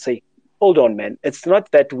at that and say, hold on, man. It's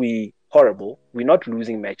not that we horrible. We're not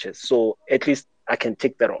losing matches. So at least I can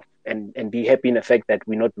tick that off and be happy in the fact that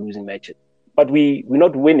we're not losing matches. But we're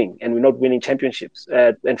not winning, and we're not winning championships.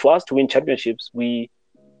 And for us to win championships, we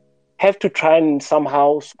have to try and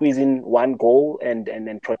somehow squeeze in one goal and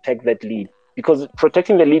protect that lead. Because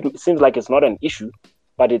protecting the lead seems like it's not an issue,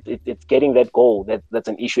 but it's getting that goal that's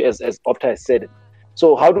an issue, as Opta has said.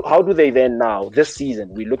 So how do they then now, this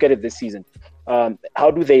season, we look at it this season,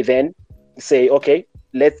 how do they then say, okay,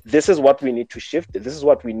 this is what we need to shift, this is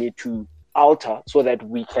what we need to alter so that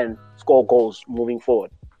we can score goals moving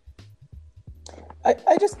forward?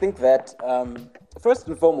 I just think that, first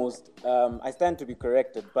and foremost, I stand to be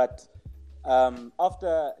corrected, but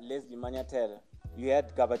after Leslie Manyatel, you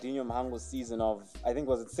had Gabadinho Mhango's season of, I think,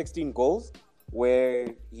 was it 16 goals, where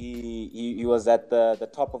he was at the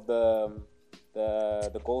top of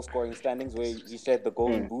the goal scoring standings, where he shared the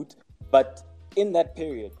golden boot. But in that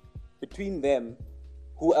period, between them,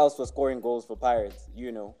 who else was scoring goals for Pirates,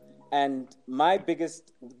 you know? And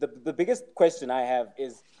the biggest question I have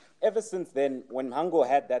is, ever since then, when Mhango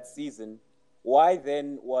had that season, why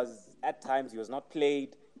then was, at times, he was not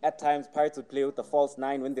played. At times, Pirates would play with the false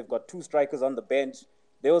nine when they've got two strikers on the bench.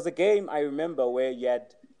 There was a game I remember where you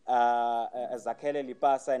had Zakele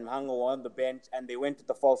Lipasa and Mhango on the bench, and they went to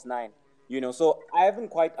the false nine. You know, so I haven't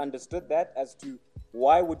quite understood that as to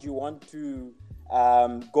why would you want to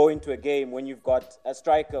go into a game when you've got a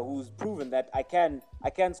striker who's proven that I can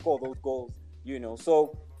score those goals. You know,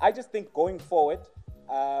 so I just think going forward,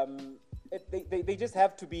 they just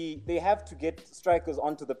have to get strikers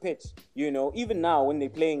onto the pitch. You know, even now when they're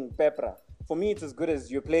playing Pepra, for me it's as good as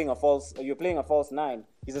you're playing a false nine.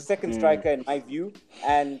 He's a second striker in my view,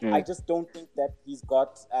 and I just don't think that he's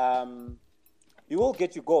got. He will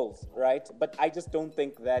get you goals, right? But I just don't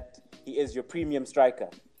think that he is your premium striker.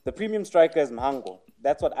 The premium striker is Mhango.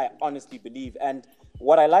 That's what I honestly believe. And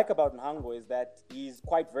what I like about Mhango is that he's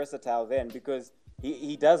quite versatile then, because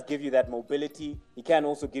he does give you that mobility. He can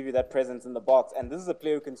also give you that presence in the box. And this is a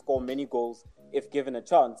player who can score many goals if given a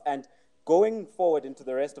chance. And going forward into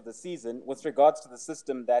the rest of the season, with regards to the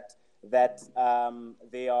system that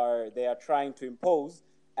they are trying to impose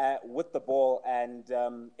with the ball and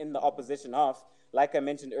in the opposition half, like I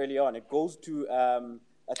mentioned earlier on, it goes to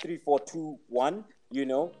a 3-4-2-1, you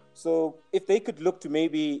know. So if they could look to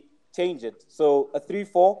maybe change it, so a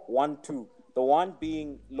 3-4-1-2, the one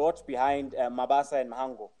being Lorch behind Mabasa and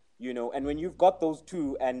Mhango, you know. And when you've got those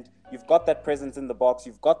two and you've got that presence in the box,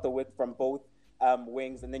 you've got the width from both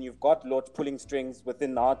wings, and then you've got Lorch pulling strings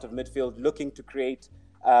within the heart of midfield, looking to create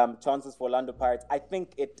chances for Orlando Pirates, I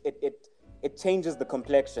think it changes the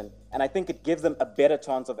complexion, and I think it gives them a better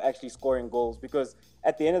chance of actually scoring goals, because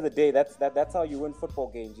at the end of the day, that's how you win football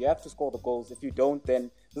games. You have to score the goals. If you don't, then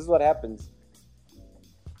this is what happens.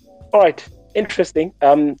 All right, interesting.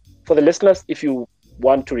 For the listeners, if you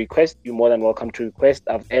want to request, you're more than welcome to request.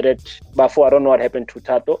 I've added, before I don't know what happened to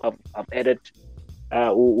Tato, I've added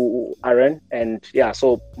Aaron, and yeah,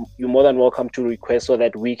 so you're more than welcome to request so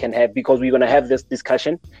that we can have, because we're going to have this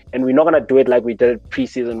discussion, and we're not going to do it like we did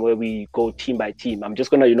pre-season where we go team by team. I'm just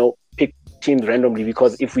going to, pick teams randomly,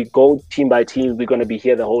 because if we go team by team, we're going to be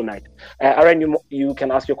here the whole night. Aaron, you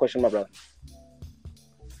can ask your question, my brother.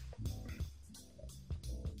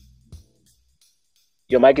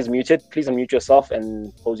 Your mic is muted. Please unmute yourself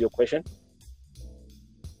and pose your question.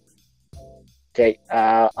 Okay,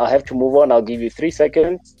 I'll have to move on. I'll give you 3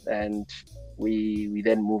 seconds, and we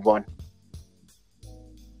then move on.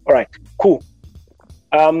 All right, cool.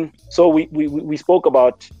 So we spoke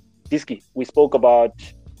about Diski. We spoke about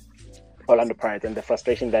Orlando Pirates and the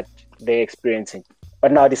frustration that they're experiencing.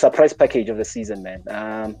 But now the surprise package of the season, man.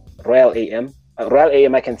 Royal AM. Royal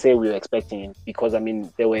AM, I can say we were expecting it, because,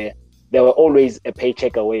 there were they were always a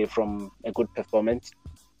paycheck away from a good performance.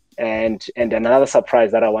 And another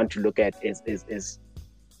surprise that I want to look at is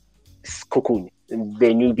Sekhukhune.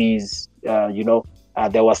 The newbies,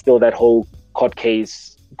 there was still that whole court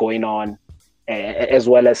case going on, as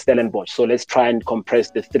well as Stellenbosch. So let's try and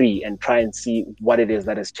compress the three and try and see what it is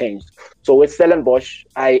that has changed. So with Stellenbosch,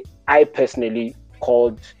 I personally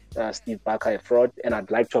called Steve Barker a fraud, and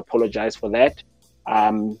I'd like to apologize for that.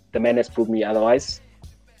 The man has proved me otherwise.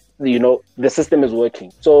 The system is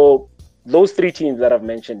working. So those three teams that I've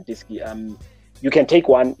mentioned, Diski, you can take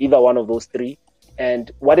either one of those three.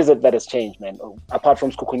 And what is it that has changed, man? Apart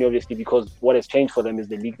from Sekhukhune, obviously, because what has changed for them is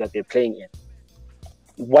the league that they're playing in.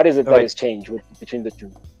 What is it that has changed between the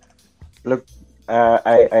two? Look,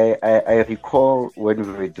 I recall when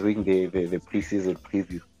we were doing the preseason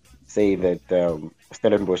preview, saying that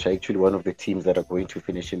Stellenbosch are actually one of the teams that are going to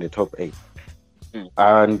finish in the top 8.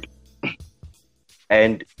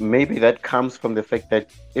 And maybe that comes from the fact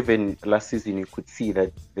that even last season you could see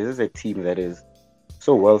that this is a team that is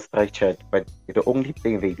so well structured, but the only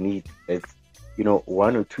thing they need is,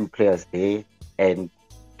 one or two players there and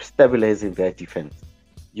stabilizing their defense.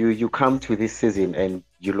 You come to this season and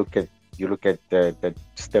you look at the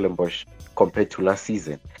Stellenbosch compared to last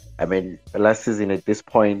season. I mean, last season at this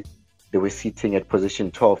point they were sitting at position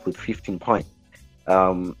 12 with 15 points.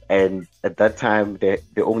 And at that time they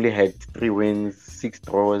only had 3 wins, 6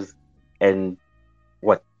 draws, and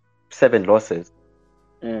 7 losses.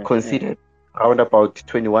 Considered around about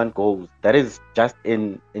 21 goals. That is just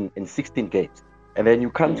in 16 games. And then you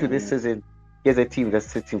come to this season, here's a team that's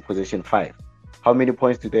sitting in position 5. How many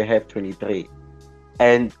points do they have? 23.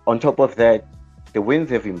 And on top of that, the wins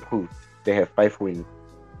have improved. They have 5 wins.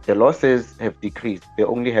 The losses have decreased. They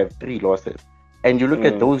only have 3 losses. And you look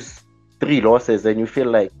at those 3 losses and you feel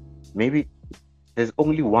like maybe there's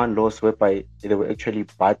only 1 loss whereby they were actually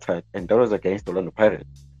battered, and that was against Orlando Pirates.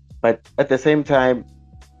 But at the same time,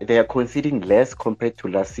 they are conceding less compared to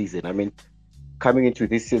last season. I mean, coming into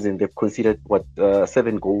this season, they've conceded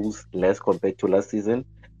 7 goals less compared to last season,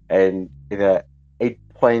 and they're 8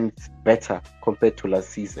 points better compared to last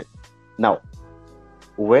season. Now,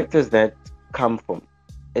 where does that come from?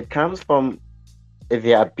 It comes from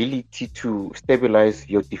the ability to stabilize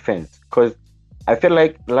your defense, because I feel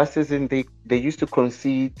like last season they used to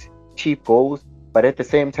concede cheap goals, but at the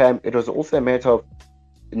same time it was also a matter of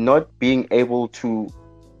not being able to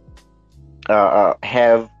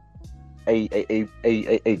have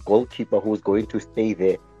a goalkeeper who's going to stay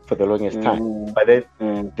there for the longest time. But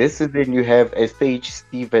then this season you have a Sage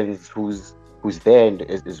Stevens who's there and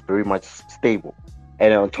is very much stable,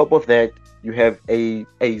 and on top of that you have a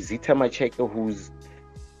Zita Macheke who's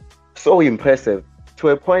so impressive to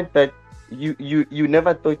a point that you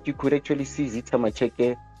never thought you could actually see Zita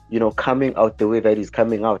Macheke, coming out the way that he's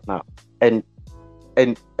coming out now. And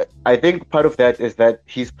I think part of that is that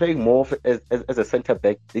he's playing more as a centre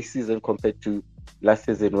back this season compared to last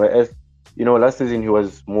season, whereas last season he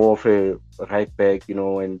was more of a right back,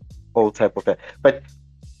 and all type of that. But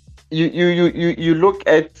you look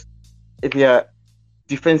at their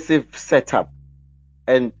defensive setup,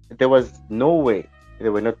 and there was no way they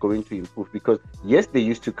were not going to improve, because yes, they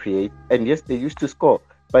used to create and yes, they used to score,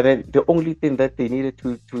 but then the only thing that they needed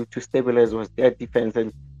to stabilize was their defense,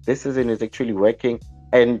 and this season is actually working.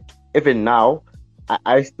 And even now,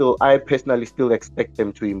 I personally still expect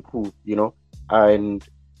them to improve, and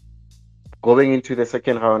going into the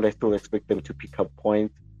second round, I still expect them to pick up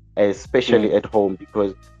points, especially at home,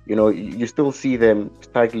 because you still see them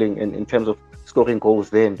struggling in terms of scoring goals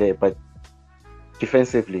there and there, but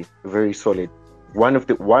defensively very solid. One of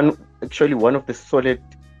the solid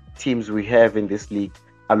teams we have in this league,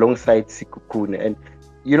 alongside Sekhukhune. And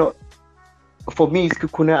for me,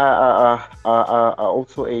 Sekhukhune are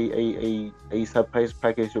also a surprise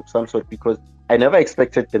package of some sort, because I never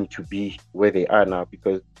expected them to be where they are now,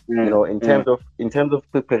 because in terms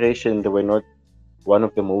of preparation, they were not one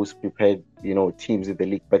of the most prepared teams in the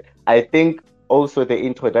league. But I think also the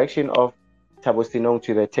introduction of Thabo Sinong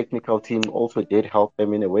to the technical team also did help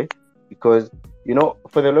them in a way, because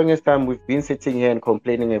for the longest time we've been sitting here and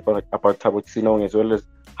complaining about Thabo Sinong, as well as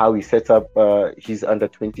how he sets up his under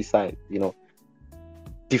 20 side,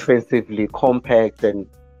 defensively compact, and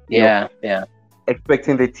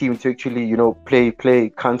expecting the team to actually play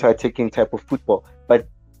counter-attacking type of football. But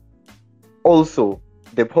also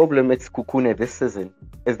the problem at Sekhukhune this season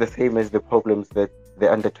is the same as the problems that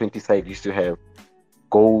the under 20 side used to have: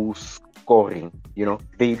 goal scoring.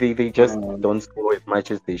 They just don't score as much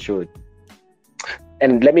as they should.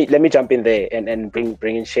 And let me jump in there and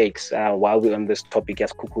bring in Shakes while we're on this topic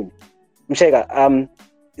as Sekhukhune. Mshega,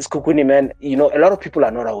 Sekhukhune, man, you know, a lot of people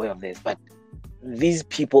are not aware of this, but these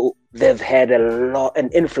people, they've had an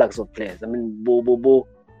influx of players. I mean, Bo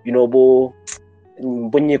Nyiko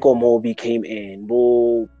Mobi came in,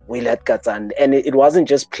 Bo Wilat Katan, and it wasn't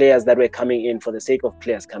just players that were coming in for the sake of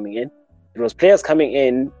players coming in. It was players coming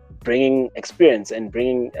in, bringing experience and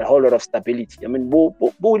bringing a whole lot of stability. I mean, Bo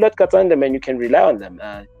Wilat Katan, man, you can rely on them.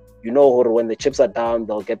 You know, when the chips are down,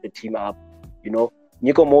 they'll get the team up. You know,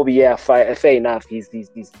 Nyiko Mobi, yeah, fair enough. He's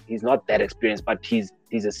not that experienced, but he's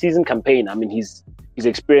a seasoned campaigner. I mean, he's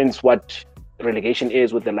experienced what relegation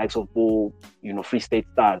is with the likes of Bo, you know, Free State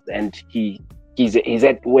Stars, and he's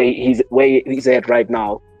at where he's at right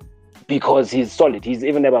now because he's solid. He's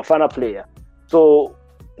even a Bafana player. So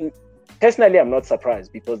personally, I'm not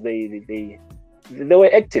surprised because they were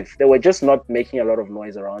active. They were just not making a lot of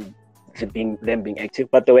noise around them being active,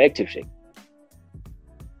 but they were active, Sheikh.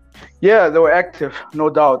 Yeah, they were active, no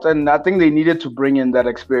doubt. And I think they needed to bring in that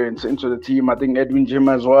experience into the team. I think Edwin Jim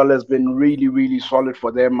as well has been really, really solid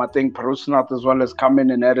for them. I think Parusnath as well has come in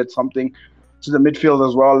and added something to the midfield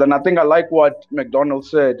as well. And I think I like what McDonald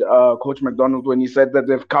said, Coach McDonald, when he said that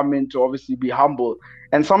they've come in to obviously be humble.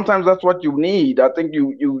 And sometimes that's what you need. I think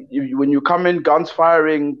you when you come in guns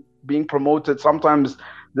firing, being promoted, sometimes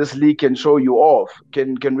this league can show you off,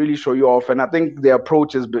 can really show you off. And I think their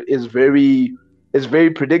approach is very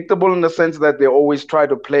predictable in the sense that they always try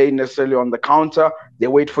to play necessarily on the counter. They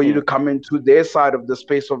wait for you to come into their side of the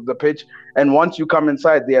space of the pitch. And once you come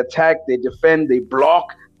inside, they attack, they defend, they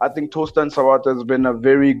block. I think Tostan Sawata has been a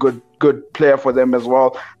very good player for them as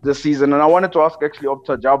well this season. And I wanted to ask actually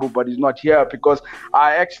Opta Jabu, but he's not here because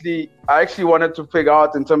I actually wanted to figure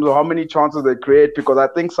out in terms of how many chances they create, because I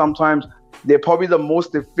think sometimes they're probably the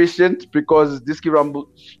most efficient, because Diski Rambo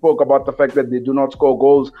spoke about the fact that they do not score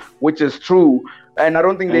goals, which is true. And I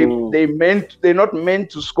don't think they're not meant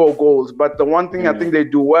to score goals. But the one thing I think they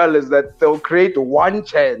do well is that they'll create one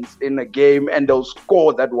chance in a game and they'll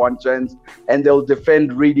score that one chance and they'll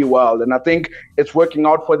defend really well. And I think it's working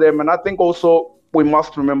out for them. And I think also we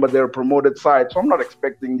must remember they're a promoted side. So I'm not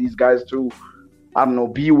expecting these guys to, I don't know,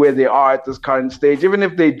 be where they are at this current stage. Even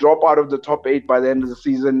if they drop out of the top 8 by the end of the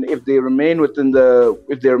season, if they remain within the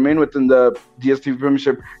DStv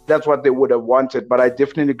Premiership, that's what they would have wanted. But I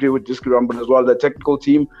definitely agree with Diski Ramban as well. The technical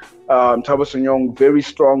team, Thabo Senyong, very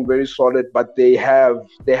strong, very solid, but they have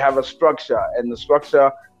a structure, and the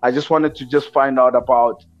structure, I just wanted to just find out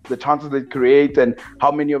about the chances they create and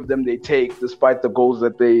how many of them they take, despite the goals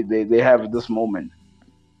that they have at this moment.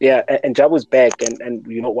 Yeah, and Jabu's back, and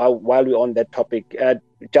you know, while we're on that topic,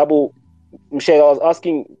 Jabu, Michelle, I was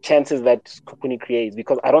asking chances that Sekhukhune creates,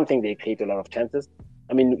 because I don't think they create a lot of chances.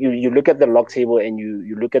 I mean, you look at the log table and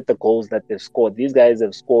you look at the goals that they've scored. These guys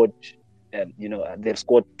have scored, they've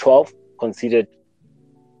scored 12, conceded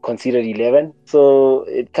 11. So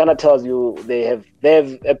it kind of tells you they have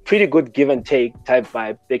a pretty good give and take type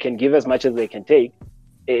vibe. They can give as much as they can take.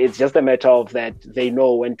 It's just a matter of that they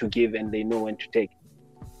know when to give and they know when to take.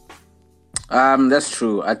 That's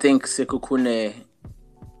true. I think Sekhukhune,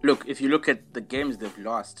 look, if you look at the games they've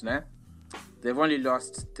lost, they've only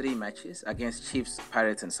lost 3 matches against Chiefs,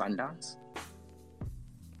 Pirates, and Sundowns.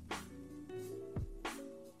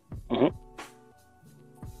 Mm-hmm.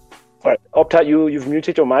 All right, Opta, you've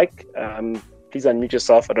muted your mic. Please unmute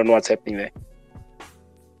yourself. I don't know what's happening there.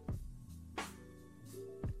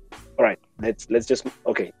 All right, let's just,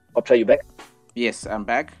 okay. Opta, you back? Yes, I'm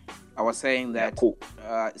back. I was saying that cool.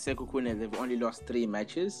 Sekhukhune, they've only lost 3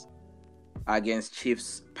 matches against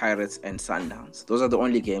Chiefs, Pirates, and Sundowns. Those are the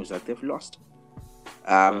only games that they've lost.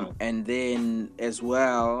 And then as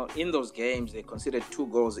well, in those games, they conceded 2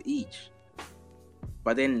 goals each.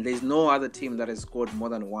 But then there's no other team that has scored more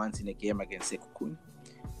than once in a game against Sekhukhune.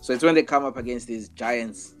 So it's when they come up against these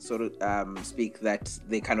giants, so to speak, that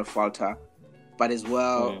they kind of falter. But as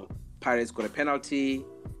well, Pirates got a penalty.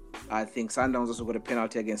 I think Sundowns also got a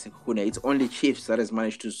penalty against Sekhukhune. It's only Chiefs that has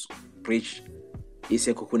managed to breach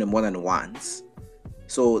Sekhukhune more than once.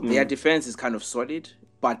 So their defense is kind of solid.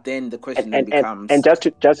 But then the question becomes... And just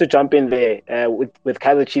to jump in there, with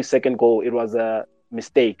Kaizer Chiefs' second goal, it was a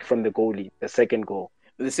mistake from the goalie, the second goal.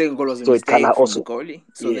 The second goal was a mistake from the goalie.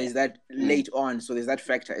 So there's that late on. So there's that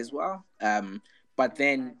factor as well. But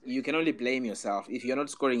then you can only blame yourself if you're not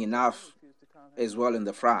scoring enough as well in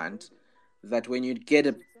the front, that when you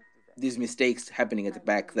get these mistakes happening at the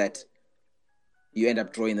back, that you end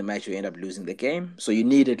up drawing the match, you end up losing the game. So you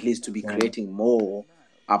need at least to be creating more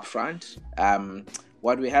up front.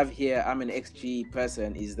 What we have here, I'm an XG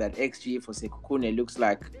person, is that XG for Sekhukhune looks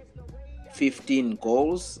like 15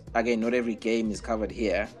 goals. Again, not every game is covered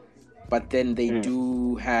here, but then they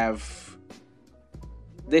do have...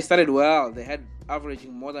 They started well. They had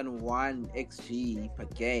averaging more than 1 XG per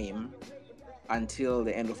game until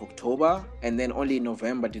the end of October, and then only in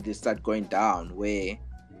November did they start going down, where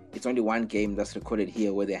it's only one game that's recorded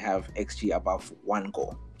here where they have XG above 1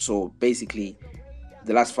 goal. So basically,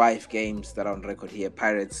 the last 5 games that are on record here,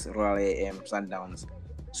 Pirates, Royal AM, Sundowns,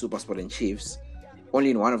 SuperSport and Chiefs, only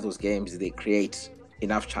in one of those games did they create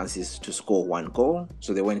enough chances to score 1 goal,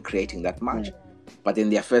 so they weren't creating that much. But then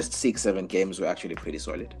their first 6-7 games were actually pretty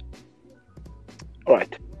solid. All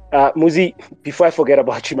right. Muzi, before I forget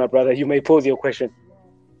about you, my brother, you may pose your question.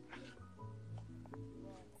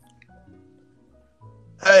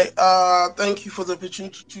 Hi, thank you for the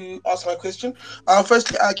opportunity to ask my question.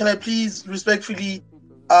 Firstly, can I please respectfully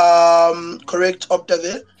correct Opta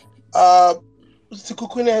there?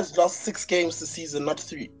 Sekhukhune has lost 6 games this season, not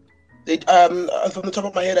 3. They from the top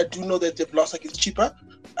of my head, I do know that they've lost against Chippa.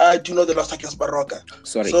 I do know they lost against Baroka.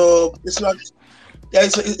 Sorry. So it's not. Yeah,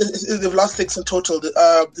 they've lost 6 in total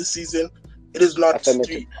this season. It is not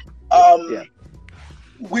 3.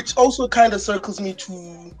 Which also kind of circles me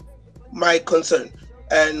to my concern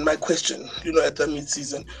and my question. At the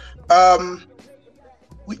mid-season, the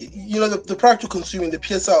product we're consuming, the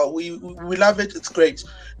PSL, we love it. It's great,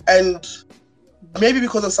 and maybe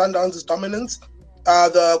because of Sundowns' dominance,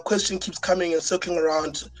 the question keeps coming and circling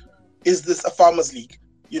around: is this a farmers' league?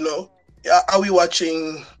 Are we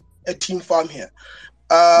watching a team farm here?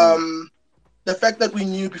 The fact that we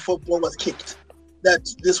knew before ball was kicked that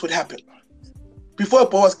this would happen, before a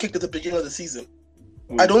ball was kicked at the beginning of the season,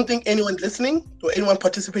 I don't think anyone listening or anyone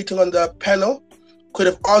participating on the panel could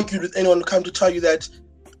have argued with anyone who come to tell you that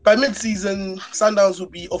by mid-season, Sundowns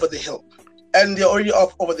would be over the hill. And they're already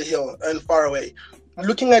off over the hill and far away.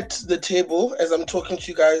 Looking at the table as I'm talking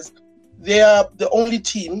to you guys, they are the only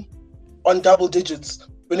team on double digits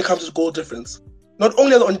when it comes to goal difference. Not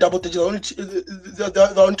only are they on double digits,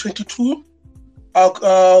 they're on 22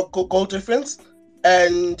 goal difference,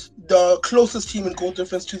 and the closest team in goal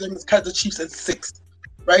difference to them is Kaizer Chiefs at 6.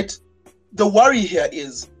 Right? The worry here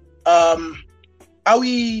is, is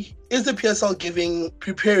the PSL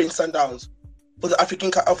preparing Sundowns for the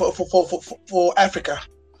African for Africa?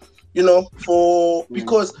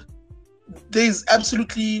 Because there's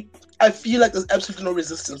absolutely, I feel like there's absolutely no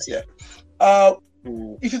resistance here.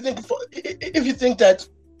 If you think that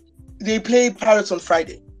they play Pirates on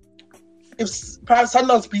Friday, if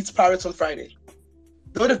Sundowns beats Pirates on Friday,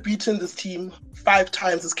 they would have beaten this team 5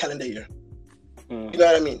 times this calendar year. You know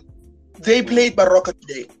what I mean? They played Baroka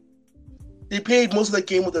today. They played most of the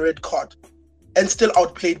game with a red card and still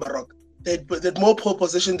outplayed Baroka. They had more pole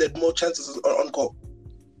position, they had more chances on goal,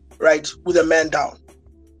 right? With a man down.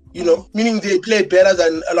 Meaning they played better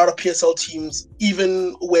than a lot of PSL teams,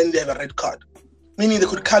 even when they have a red card. Meaning they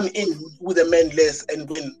could come in with a man less and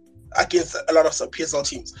win against a lot of PSL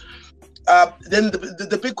teams. Then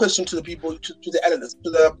the big question to the people, to the analysts,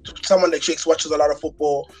 to someone like Shakes watches a lot of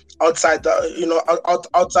football outside the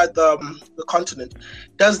outside the continent,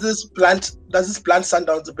 does this blunt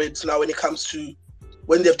Sundowns a bit now when it comes to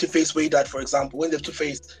when they have to face Wydad, for example, when they have to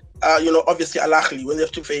face obviously Al Ahly, when they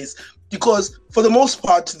have to face, because for the most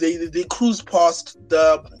part they cruise past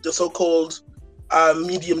the so-called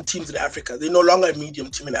medium teams in Africa. They're no longer a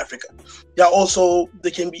medium team in Africa.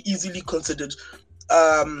 They can be easily considered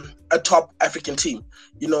a top African team.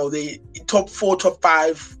 They top 4, top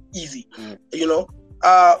 5 easy.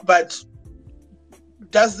 But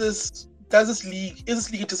is this league a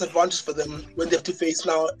disadvantage for them when they have to face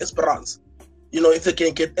now Esperance? If they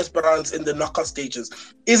can get Esperance in the knockout stages,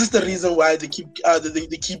 is this the reason why they keep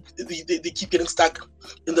getting stuck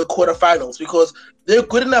in the quarterfinals? Because they're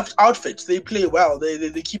good enough outfits, they play well,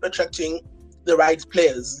 they keep attracting the right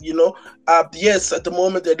players. Yes, at the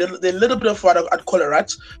moment they're a little bit of what I'd call a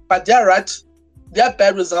rut, but their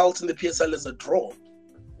bad result in the PSL is a draw.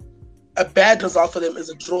 A bad result for them is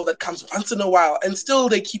a draw that comes once in a while, and still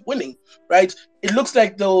they keep winning, right? It looks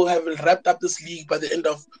like they'll have wrapped up this league by the end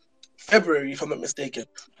of February, if I'm not mistaken.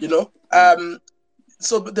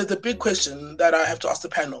 So the big question that I have to ask the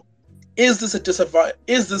panel: is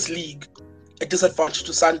this league a disadvantage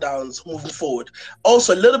to Sundowns moving forward?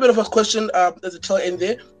 Also, a little bit of a question at the tail end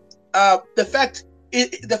there. The fact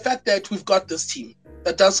that we've got this team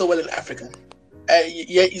that does so well in Africa,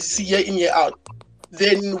 year in, year out,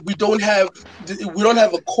 then we don't have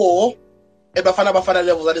a core at Bafana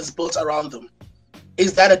level that is built around them.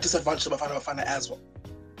 Is that a disadvantage to Bafana as well?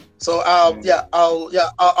 So I'll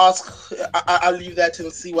leave that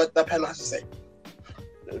and see what the panel has to say.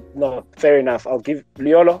 No, fair enough. I'll give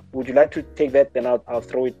Liolo. Would you like to take that? Then I'll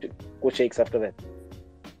throw it to Coach Shakes after that.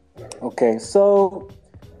 Okay, so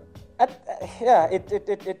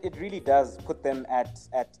It really does put them at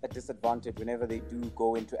a disadvantage whenever they do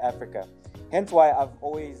go into Africa. Hence why I've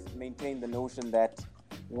always maintained the notion that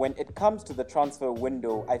when it comes to the transfer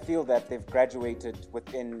window, I feel that they've graduated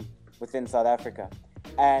within South Africa,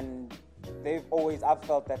 and I've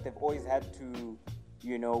felt that they've always had to,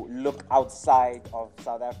 look outside of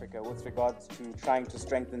South Africa with regards to trying to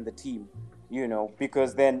strengthen the team,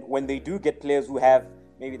 because then when they do get players who have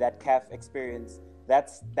maybe that CAF experience,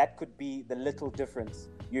 that could be the little difference,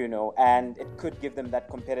 and it could give them that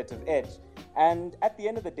competitive edge. And at the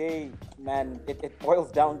end of the day, man, it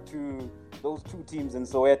boils down to those two teams in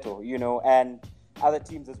Soweto, and other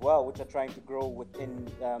teams as well, which are trying to grow within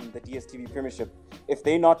the DStv Premiership. If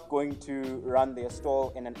they're not going to run their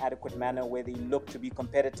stall in an adequate manner where they look to be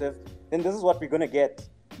competitive, then this is what we're going to get,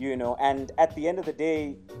 And at the end of the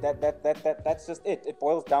day, that's just it. It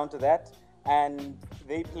boils down to that. And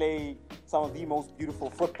they play some of the most beautiful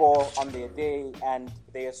football on their day, and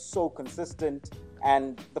they are so consistent,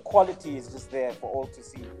 and the quality is just there for all to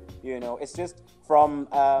see. It's just from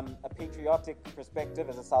a patriotic perspective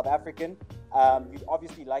as a South African, you'd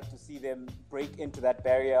obviously like to see them break into that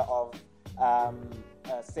barrier of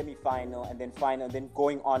semi-final and then final and then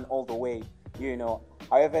going on all the way.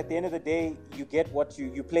 However, at the end of the day, you get what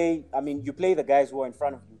you play. I mean, you play the guys who are in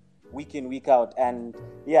front of you week in, week out. And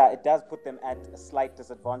yeah, it does put them at a slight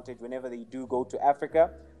disadvantage whenever they do go to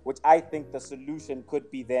Africa, which I think the solution could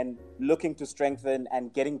be then looking to strengthen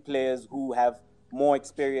and getting players who have more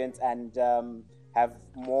experience and have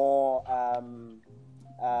more,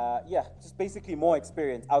 just basically more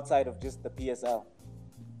experience outside of just the PSL.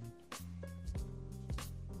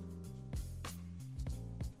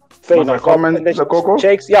 Fair enough. Comment, Coco?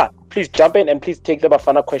 Jakes, yeah, please jump in and please take the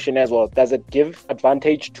Bafana question as well. Does it give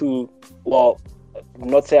advantage to, well,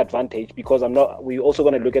 not say advantage, because we're also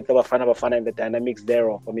going to look at the Bafana and the dynamics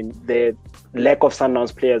thereof. I mean, the lack of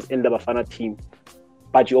Sundowns players in the Bafana team,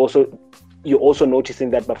 but you're also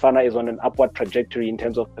noticing that Bafana is on an upward trajectory in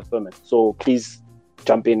terms of performance. So please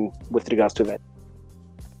jump in with regards to that.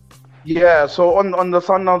 Yeah, so on the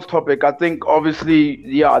Sundowns topic, I think obviously,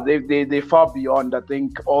 yeah, they're far beyond, I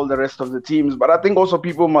think, all the rest of the teams. But I think also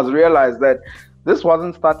people must realize that this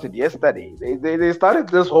wasn't started yesterday. They started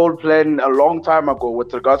this whole plan a long time ago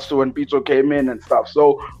with regards to when Pitso came in and stuff.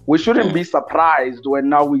 So we shouldn't be surprised when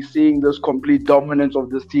now we're seeing this complete dominance of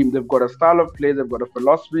this team. They've got a style of play, they've got a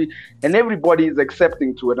philosophy, and everybody is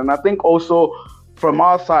accepting to it. And I think also from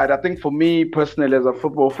our side, I think for me personally, as a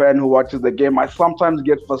football fan who watches the game, I sometimes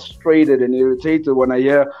get frustrated and irritated when I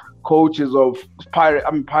hear coaches of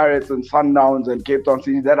Pirates and Sundowns and Cape Town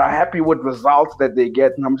City that are happy with results that they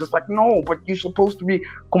get, and I'm just like, no, but you're supposed to be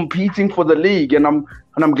competing for the league. And I'm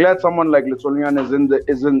glad someone like Letsolian is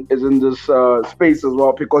in this space as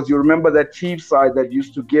well, because you remember that Chiefs side that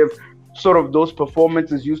used to give sort of those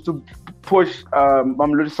performances, used to push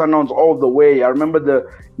Mamelodi Sundowns all the way. I remember the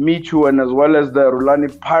Michu and as well as the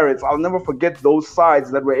Rulani Pirates. I'll never forget those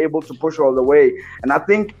sides that were able to push all the way. And I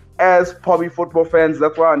think as probably football fans,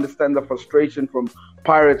 that's why I understand the frustration from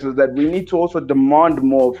Pirates, is that we need to also demand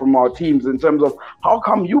more from our teams in terms of how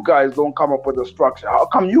come you guys don't come up with a structure? How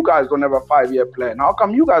come you guys don't have a 5-year plan? How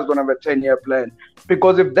come you guys don't have a 10-year plan?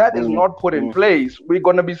 Because if that is not put in place, we're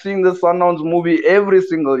going to be seeing the Sundowns movie every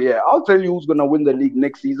single year. I'll tell you who's going to win the league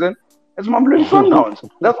next season. It's Mamelodi Sundowns.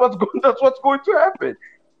 That's what's going to happen.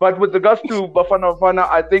 But with regards to Bafana,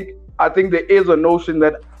 I think there is a notion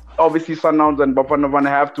that obviously Sundowns and Bafana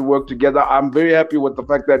have to work together. I'm very happy with the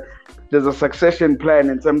fact that there's a succession plan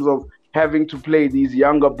in terms of having to play these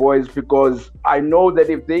younger boys, because I know that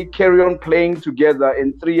if they carry on playing together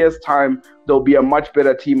in 3 years' time, they'll be a much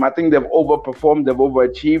better team. I think they've overperformed, they've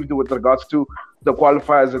overachieved with regards to the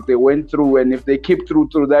qualifiers that they went through, and if they keep through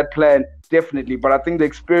that plan, definitely. But I think the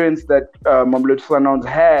experience that Mamelodi Sundowns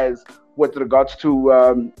has with regards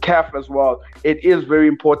to CAF as well, it is very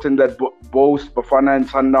important that both Bafana and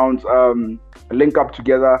Sundowns link up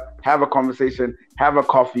together, have a conversation, have a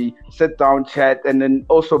coffee, sit down, chat, and then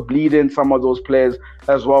also bleed in some of those players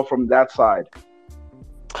as well from that side.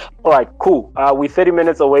 All right, cool. We're 30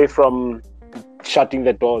 minutes away from shutting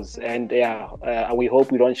the doors, and we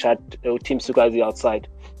hope we don't shut Team Sukazi outside.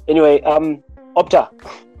 Anyway, Opta,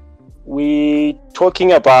 we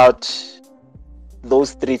talking about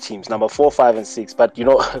those three teams, number 4, 5, and 6. But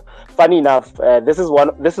funny enough, this is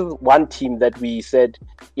one team that we said,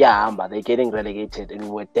 they're getting relegated, and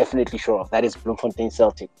we're definitely sure of. That is Bloemfontein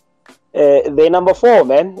Celtic. They're number 4,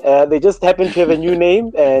 man. They just happen to have a new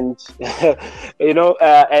name, and they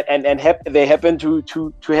happen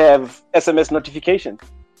to have SMS notifications.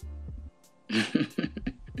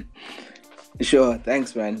 Sure,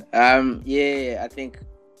 thanks, man. I think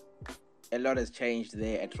a lot has changed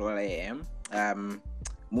there at Royal AM.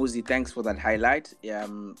 Muzi, thanks for that highlight.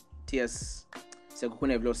 TS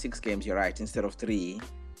Sekhukhune have lost 6 games, you're right, instead of 3.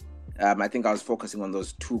 I think I was focusing on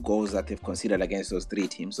those 2 goals that they've considered against those 3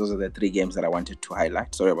 teams. Those are the 3 games that I wanted to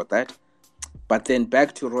highlight. Sorry about that. But then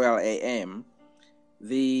back to Royal AM.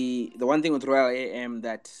 The one thing with Royal AM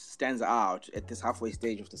that stands out at this halfway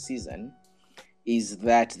stage of the season is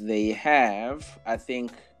that they have, I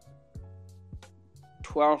think,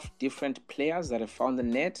 12 different players that have found the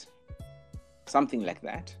net. Something like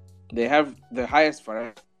that. They have the highest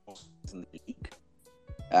variety in the league.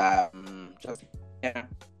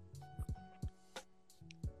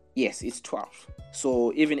 Yes, it's 12.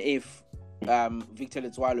 So even if Victor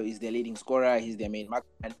Letswalo is their leading scorer, he's their main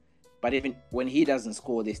marksman, but even when he doesn't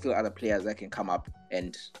score, there's still other players that can come up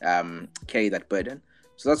and carry that burden.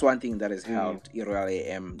 So that's one thing that has helped Royal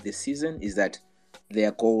AM this season, is that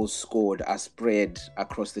their goals scored are spread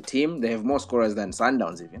across the team. They have more scorers than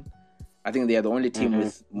Sundowns even. I think they are the only team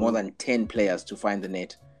with more than 10 players to find the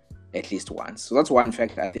net at least once. So that's one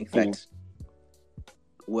factor I think that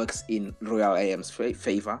works in Royal AM's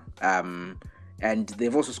favor. And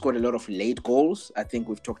they've also scored a lot of late goals. I think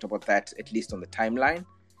we've talked about that at least on the timeline.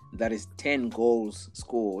 That is 10 goals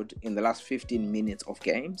scored in the last 15 minutes of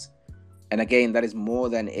games. And again, that is more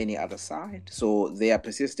than any other side. So they are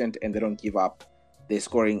persistent and they don't give up. They're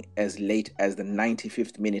scoring as late as the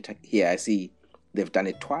 95th minute. Here I see they've done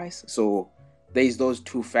it twice. So there's those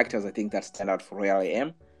 2 factors I think that stand out for Royal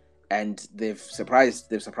AM. And they've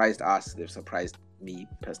surprised us. They've surprised me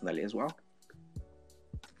personally as well.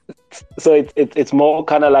 So it's more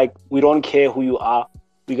kind of like, we don't care who you are.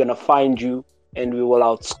 We're going to find you and we will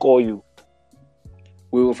outscore you.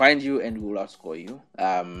 We will find you and we will outscore you.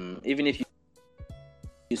 Even if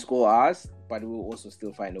you score us, but we will also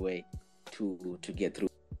still find a way to get through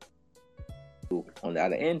on the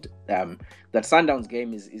other end. That Sundowns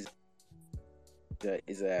game is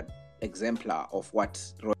a exemplar of what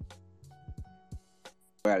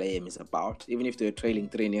Royal AM is about. Even if they're trailing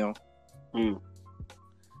 3-0,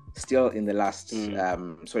 still in the last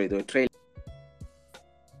they were trailing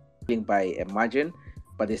by a margin,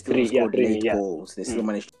 but they still scored late goals. They still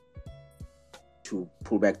managed to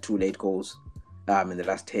pull back 2 late goals in the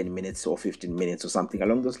last 10 minutes or 15 minutes or something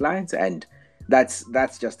along those lines. And that's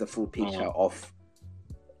just a full picture of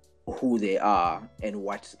who they are and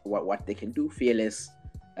what they can do. Fearless,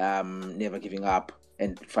 never giving up,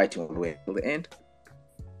 and fighting all the way till the end.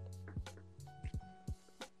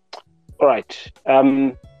 All right.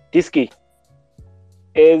 Diski,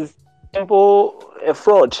 is Tempo a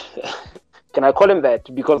fraud? Can I call him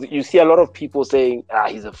that? Because you see a lot of people saying,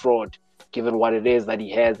 he's a fraud, given what it is that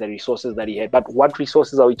he has, the resources that he had. But what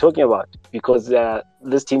resources are we talking about? Because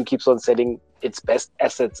this team keeps on selling its best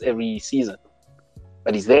assets every season.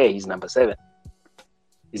 But he's there. He's number 7.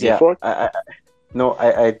 Is he a fraud? No,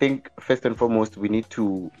 I think first and foremost, we need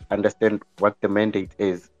to understand what the mandate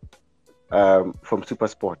is from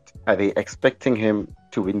SuperSport. Are they expecting him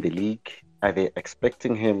to win the league? Are they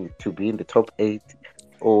expecting him to be in the top 8?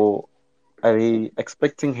 Or are they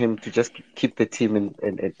expecting him to just keep the team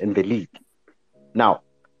in the league? Now,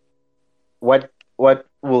 what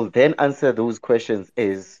will then answer those questions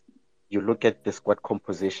is you look at the squad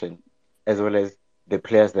composition as well as the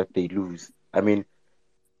players that they lose. I mean,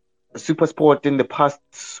 SuperSport in the past,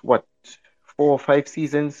 4 or 5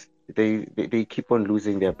 seasons, they keep on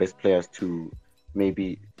losing their best players to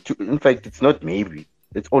in fact, it's not maybe.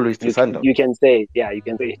 It's always to Sundowns. You can say it. Yeah, you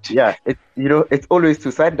can say it. Yeah, it's always to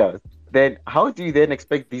Sundowns. Then how do you then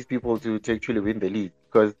expect these people to actually win the league?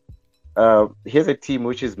 Because here's a team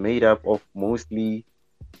which is made up of mostly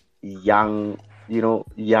young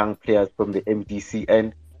players from the MDC,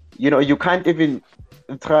 and you can't even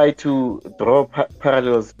try to draw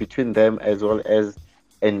parallels between them as well as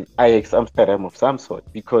an Ajax Amsterdam of some sort,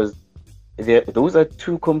 because those are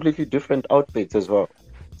 2 completely different outfits as well.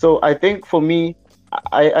 So I think for me,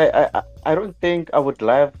 I don't think I would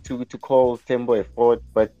love to call Tembo a fraud,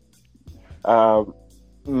 but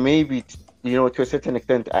maybe to a certain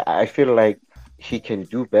extent I feel like he can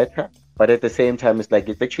do better. But at the same time, it's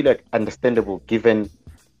actually understandable given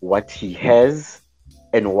what he has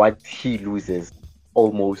and what he loses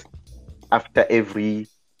almost after every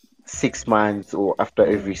 6 months or after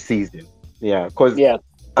every season. Because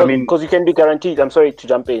you can be guaranteed. I'm sorry to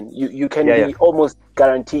jump in. You can be almost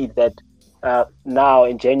guaranteed that now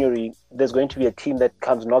in January there's going to be a team that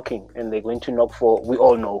comes knocking, and they're going to knock for, we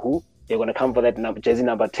all know who. They're going to come for that jersey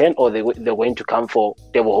number 10, or they're going to come for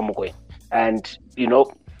Teboho Mokoena. And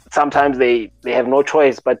sometimes they have no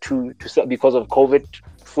choice but to because of COVID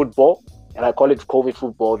football, and I call it COVID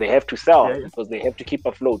football, they have to sell because they have to keep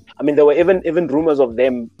afloat. I mean, there were even rumors of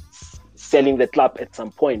them selling the club at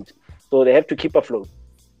some point, so they have to keep afloat.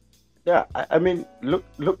 Yeah, I mean,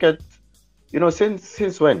 look at,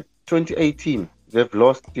 since when? 2018, they've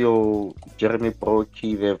lost your Jeremy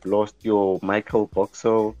Brockie, they've lost your Michael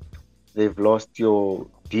Boxall, they've lost your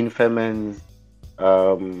Dean Fermans,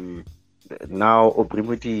 now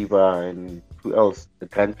Obrimudiva, and who else? The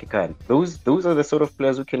Grant Kikan. Those are the sort of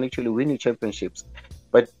players who can actually win you championships.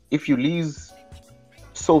 But if you lose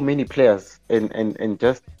so many players and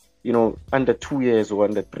just under 2 years or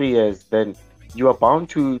under 3 years, then you are bound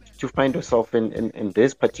to find yourself in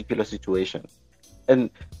this particular situation.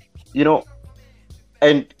 And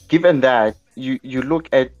and given that you look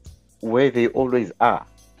at where they always are,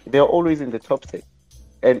 they're always in the top 6.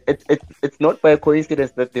 And it's not by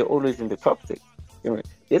coincidence that they're always in the top 6.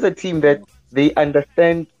 There's a team that they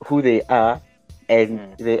understand who they are,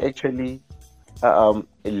 and they're actually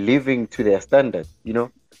living to their standard.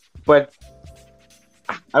 But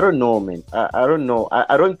I don't know, man. I don't know.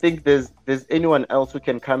 I don't think there's anyone else who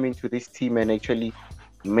can come into this team and actually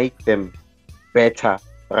make them better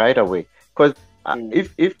right away. Because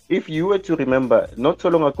if you were to remember, not so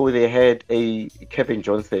long ago they had a Kevin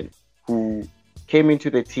Johnson who came into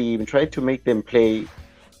the team, tried to make them play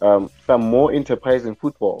some more enterprising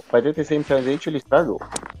football, but at the same time they actually struggle.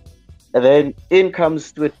 And then in comes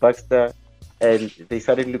Stuart Baxter, and they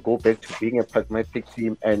suddenly go back to being a pragmatic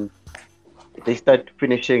team, and they start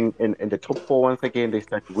finishing in the top 4 once again. They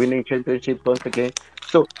start winning championships once again.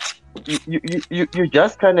 So you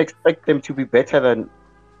just can't expect them to be better than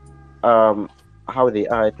how they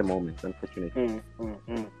are at the moment, unfortunately.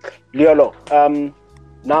 Liolo,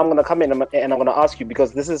 now I'm going to come in and I'm going to ask you,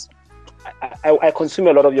 because this is, I consume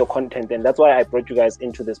a lot of your content, and that's why I brought you guys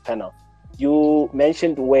into this panel. You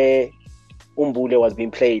mentioned where Mbule was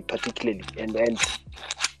being played particularly, and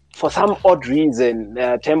for some odd reason,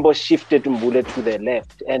 Tembo shifted Mbule to the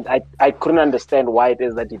left, and I couldn't understand why it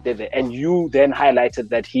is that he did it. And you then highlighted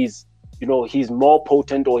that he's more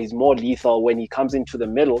potent, or he's more lethal when he comes into the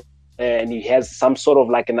middle, and he has some sort of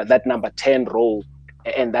like that number 10 role,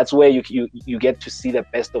 and that's where you get to see the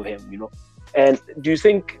best of him, And do you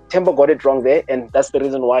think Tembo got it wrong there, and that's the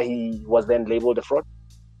reason why he was then labeled a fraud?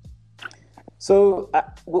 So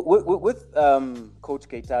with Coach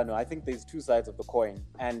Caetano, I think there's 2 sides of the coin.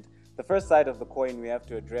 And the first side of the coin we have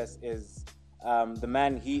to address is the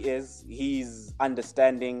man he is, his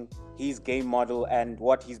understanding, his game model, and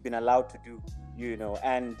what he's been allowed to do,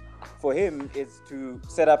 And for him, is to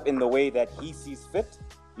set up in the way that he sees fit,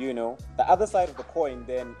 The other side of the coin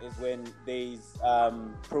then is when there's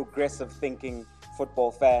progressive thinking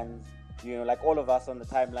football fans, like all of us on the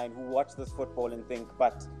timeline who watch this football and think,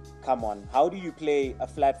 but come on, how do you play a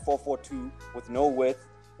flat 4-4-2 with no width,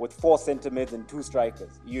 with 4 centimeters and 2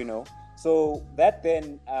 strikers, So that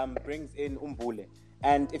then brings in Mbule.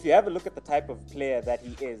 And if you have a look at the type of player that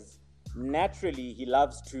he is, naturally he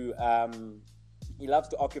loves to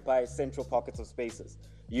occupy central pockets of spaces,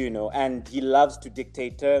 and he loves to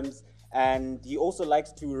dictate terms, and he also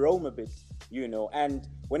likes to roam a bit, and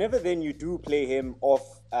whenever then you do play him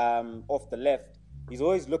off the left, he's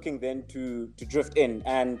always looking then to drift in,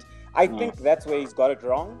 and I think that's where he's got it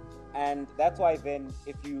wrong. And that's why then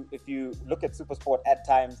if you look at SuperSport, at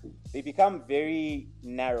times they become very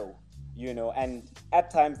narrow, and at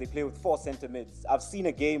times they play with 4 center mids. I've seen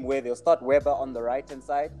a game where they'll start Weber on the right hand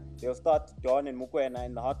side, they'll start Don and Mukwena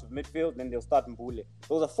in the heart of midfield, then they'll start Mbule.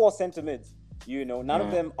 Those are 4 center mids, none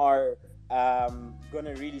of them are going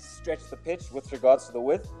to really stretch the pitch with regards to the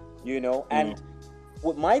width, and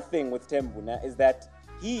what my thing with Tembuna is that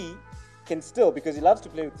he can still, because he loves to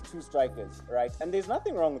play with 2 strikers, right? And there's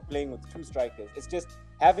nothing wrong with playing with 2 strikers. It's just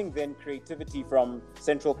having then creativity from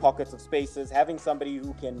central pockets of spaces, having somebody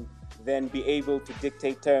who can then be able to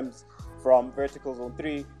dictate terms from vertical zone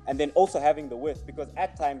 3, and then also having the width, because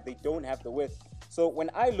at times they don't have the width. So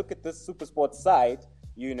when I look at this SuperSport side,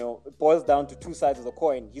 it boils down to 2 sides of the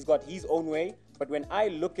coin. He's got his own way, but when I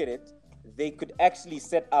look at it, they could actually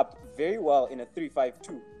set up very well in a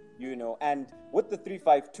 3-5-2, and with the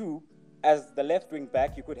 3-5-2, as the left wing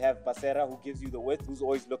back, you could have Basera, who gives you the width, who's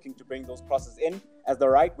always looking to bring those crosses in. As the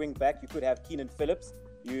right wing back, you could have Keenan Phillips,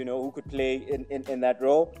 who could play in that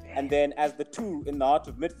role. And then as the 2 in the heart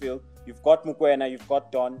of midfield, you've got Mukwena, you've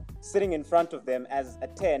got Don sitting in front of them as a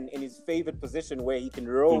 10 in his favorite position, where he can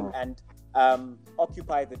roam and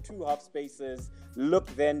occupy the 2 half spaces, look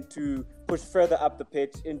then to push further up the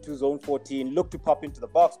pitch into zone 14, look to pop into the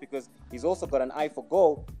box, because he's also got an eye for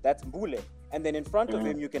goal. That's Mbule. And then in front of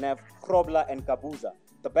him, you can have Krobla and Kabuza.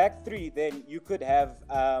 The back 3, then you could have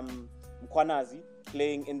Mkwanazi,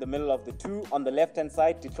 playing in the middle of the two. On the left-hand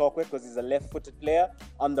side, Tichokwe, because he's a left-footed player.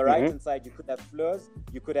 On the right-hand side, you could have Fleurs,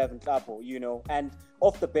 you could have Nhlapo, you know. And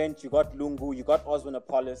off the bench, you got Lungu, you got Oswin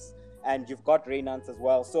Apollos, and you've got Reynance as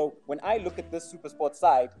well. So when I look at this SuperSport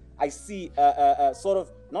side, I see a sort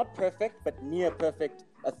of not perfect, but near perfect,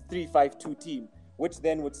 a 3-5-2 team, which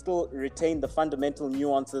then would still retain the fundamental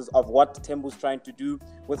nuances of what Tembu's trying to do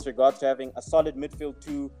with regards to having a solid midfield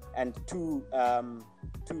two and two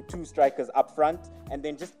strikers up front, and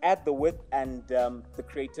then just add the width and the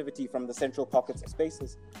creativity from the central pockets of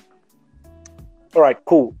spaces. All right,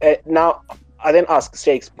 cool. Now, I then ask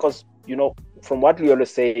Shakes, because, you know, from what Leolo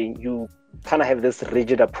is saying, you kind of have this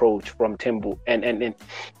rigid approach from Tembu, and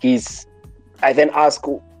I then ask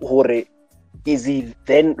Hore, is he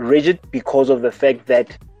then rigid because of the fact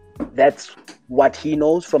that that's what he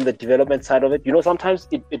knows from the development side of it? You know, sometimes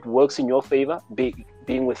it works in your favor,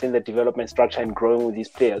 being within the development structure and growing with these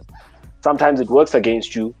players. Sometimes it works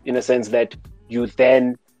against you in a sense that you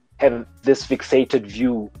then have this fixated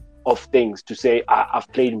view of things to say, I've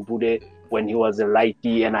played Mbude when he was a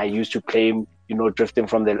righty and I used to play him, you know,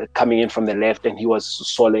 coming in from the left, and he was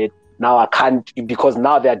solid. Now I can't, because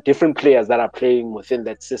now there are different players that are playing within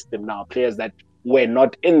that system now. Players that were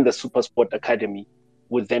not in the SuperSport Academy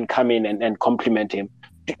would then come in and complement him.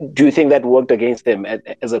 Do you think that worked against him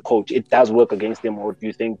as a coach? It does work against him, or do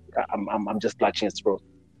you think I'm just clutching at straws?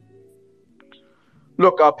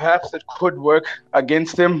 Look, perhaps it could work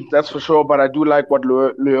against him, that's for sure. But I do like what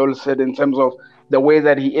Leol said in terms of the way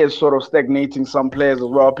that he is sort of stagnating some players as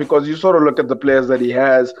well. Because you sort of look at the players that he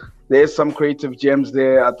has, there's some creative gems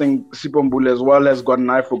there. I think Sipho Mbule as well has got an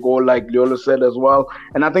eye for goal, like Leolo said as well.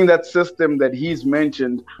 And I think that system that he's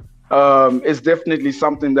mentioned is definitely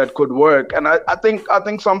something that could work. And I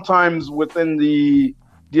think sometimes within the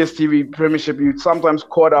DSTV Premiership, you sometimes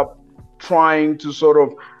caught up trying to sort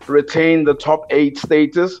of retain the top 8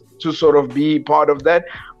 status to sort of be part of that.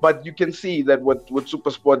 But you can see that with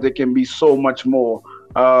SuperSport, there can be so much more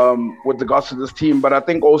with regards to this team. But I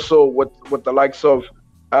think also with the likes of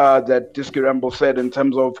that Diski Rambo said in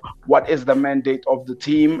terms of what is the mandate of the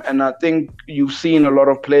team. And I think you've seen a lot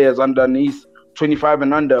of players underneath 25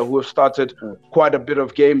 and under who have started quite a bit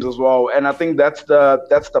of games as well. And I think that's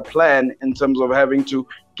the plan in terms of having to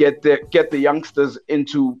get the youngsters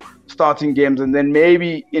into starting games, and then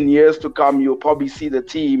maybe in years to come you'll probably see the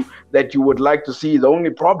team that you would like to see. The only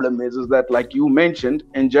problem is that, like you mentioned,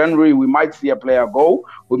 in January we might see a player go,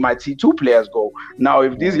 we might see 2 players go. Now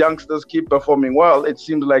if these youngsters keep performing well, it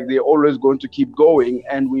seems like they're always going to keep going,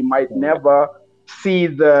 and we might never see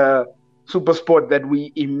the SuperSport that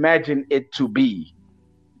we imagine it to be.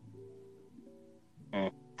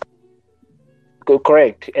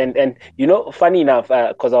 Correct. And you know, funny enough,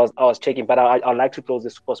 because I was checking, but I'd like to close the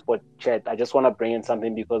SuperSport chat. I just want to bring in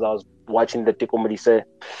something because I was watching the Teko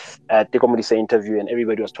Modise interview and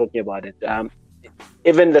everybody was talking about it.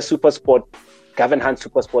 Even the SuperSport, Gavin Hunt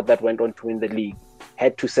SuperSport that went on to win the league,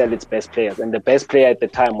 had to sell its best players, and the best player at the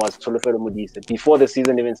time was Tsholofelo Modise. Before the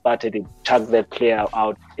season even started, it chucked that player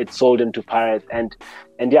out. It sold him to Pirates, and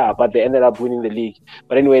yeah, but they ended up winning the league.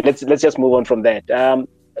 But anyway, let's just move on from that.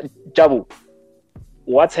 Jabu,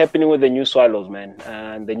 what's happening with the New Swallows, man?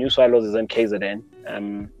 And the New Swallows is in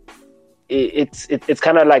KZN. It's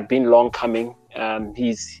kind of like been long coming.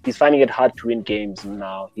 He's finding it hard to win games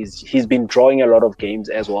now. He's been drawing a lot of games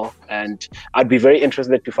as well, and I'd be very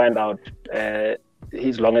interested to find out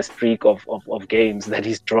his longest streak of games that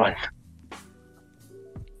he's drawn.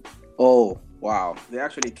 Oh wow! They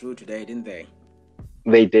actually drew today, didn't they?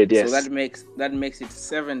 They did, yes. So that makes it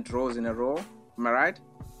 7 draws in a row. Am I right?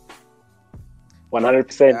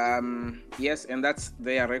 100%. Yes, and that's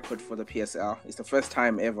their record for the PSL. It's the first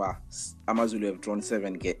time ever Amazulu have drawn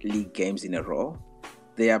 7 league games in a row.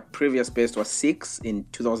 Their previous best was 6 in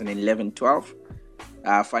 2011-12.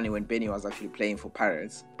 Funny when Benny was actually playing for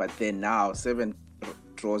Pirates, but then now 7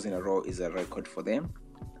 draws in a row is a record for them.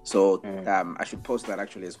 So I should post that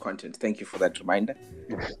actually as content. Thank you for that reminder.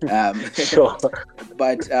 Sure.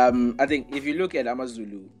 But I think if you look at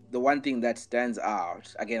Amazulu, the one thing that stands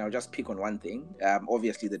out, again, I'll just pick on one thing.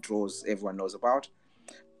 Obviously, the draws everyone knows about,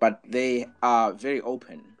 but they are very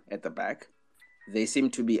open at the back. They seem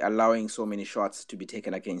to be allowing so many shots to be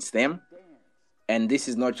taken against them. And this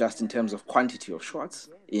is not just in terms of quantity of shots,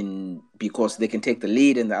 because they can take the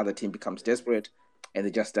lead and the other team becomes desperate and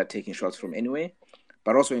they just start taking shots from anywhere.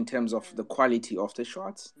 But also in terms of the quality of the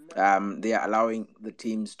shots, they are allowing the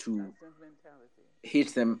teams to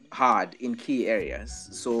hit them hard in key areas.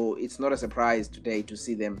 So it's not a surprise today to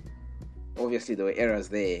see them. Obviously, there were errors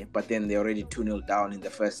there, but then they're already 2-0 down in the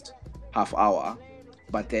first half hour.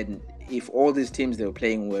 But then if all these teams they were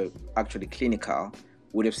playing were actually clinical,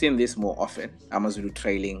 would have seen this more often. AmaZulu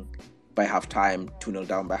trailing by halftime, 2-0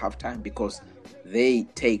 down by halftime, because they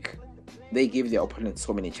give their opponents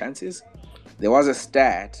so many chances. There was a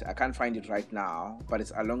stat, I can't find it right now, but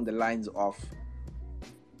it's along the lines of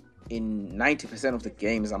in 90% of the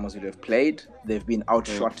games AmaZulu have played, they've been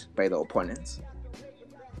outshot by the opponents.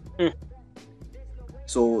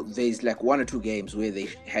 So there's like 1 or 2 games where they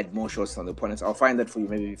had more shots than the opponents. I'll find that for you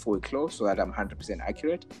maybe before we close so that I'm 100%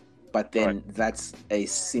 accurate. But then that's a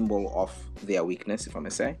symbol of their weakness, if I may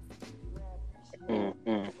say.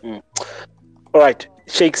 All right,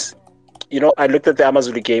 Shakes, I looked at the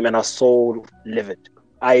AmaZulu game and I was so livid.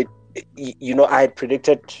 I had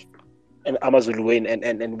predicted an AmaZulu win,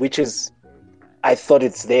 and which is, I thought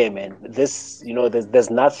it's there, man. This, there's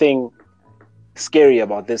nothing scary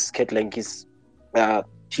about this Ketlenki's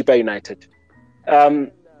Chippa United.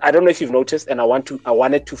 I don't know if you've noticed, and I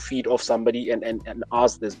wanted to feed off somebody and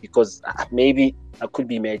ask this because maybe I could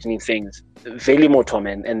be imagining things. Velimoto,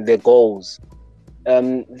 man, and their goals.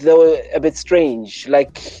 They were a bit strange.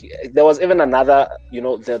 Like there was even another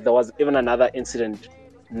incident,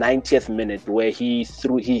 90th minute, where he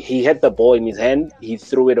had the ball in his hand, he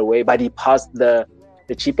threw it away, but he passed the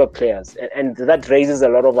Chippa players, and that raises a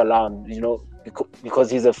lot of alarm,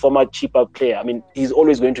 because he's a former Chippa player. I mean, he's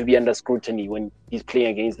always going to be under scrutiny when he's playing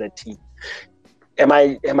against that team.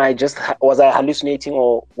 Was I hallucinating,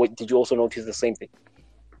 or did you also notice the same thing?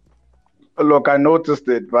 Look, I noticed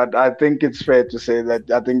it, but I think it's fair to say that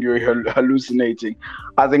I think you're hallucinating.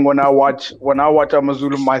 I think when I watch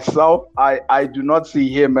AmaZulu myself, I do not see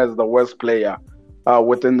him as the worst player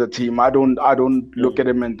within the team. I don't look at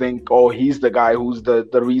him and think, oh, he's the guy who's the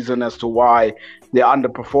reason as to why they're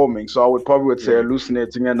underperforming. So I would probably say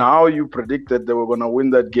hallucinating. And how you predicted they were going to win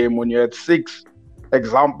that game when you had 6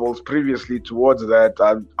 examples previously towards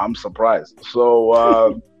that, I'm surprised.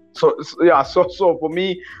 So for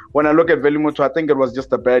me, when I look at Velimoto, I think it was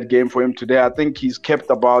just a bad game for him today. I think he's kept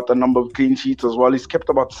about a number of clean sheets as well. He's kept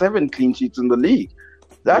about 7 clean sheets in the league.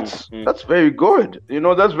 That's very good.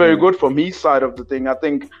 That's very good from his side of the thing. I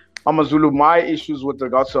think AmaZulu, my issues with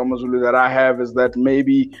regards to AmaZulu that I have is that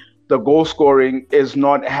maybe the goal scoring is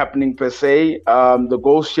not happening per se. The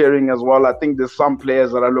goal sharing as well. I think there's some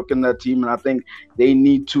players that are looking at the team and I think they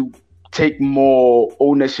need to take more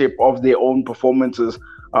ownership of their own performances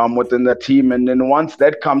within the team. And then once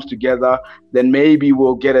that comes together, then maybe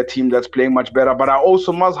we'll get a team that's playing much better. But I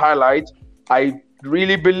also must highlight, I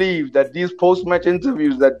really believe that these post-match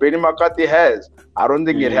interviews that Benny McCarthy has, I don't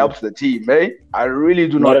think it helps the team, I really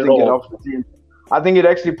do not think it helps the team. I think it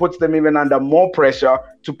actually puts them even under more pressure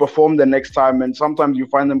to perform the next time. And sometimes you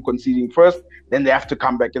find them conceding first, then they have to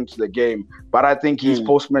come back into the game. But I think his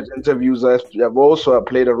post-match interviews have also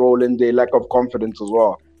played a role in their lack of confidence as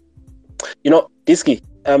well. Diski,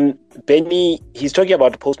 Benny, he's talking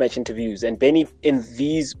about the post-match interviews, and Benny, in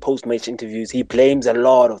these post-match interviews, he blames a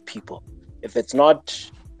lot of people. If it's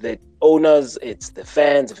not the owners, it's the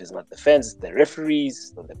fans. If it's not the fans, it's the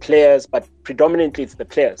referees or the players, but predominantly it's the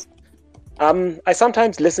players. I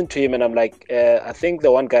sometimes listen to him and I'm like, I think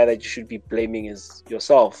the one guy that you should be blaming is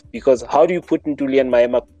yourself, because how do you put Ntuli and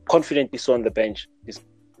Maema confidently so on the bench?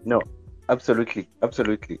 No, absolutely.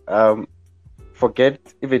 Forget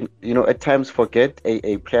even, at times forget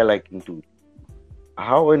a player like Ntuli.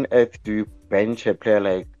 How on earth do you bench a player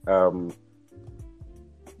like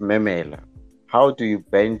Memela? How do you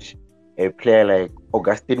bench a player like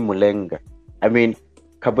Augustine Mulenga? I mean,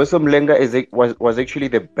 Kabuso Mulenga was actually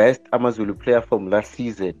the best AmaZulu player from last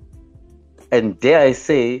season. And dare I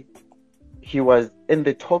say, he was in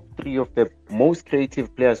the top 3 of the most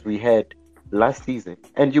creative players we had last season.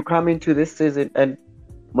 And you come into this season and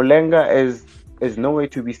Mulenga is nowhere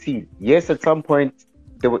to be seen. Yes, at some point,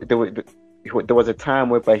 there was a time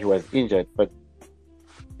whereby he was injured, but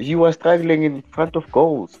he was struggling in front of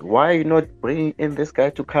goals. Why are you not bringing in this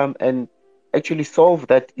guy to come and actually solve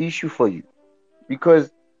that issue for you?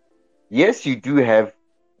 Because, yes, you do have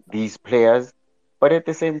these players, but at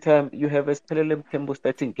the same time, you have Esiphelele Mthembu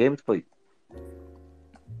starting games for you.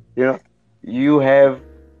 You have...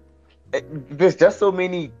 There's just so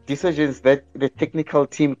many decisions that the technical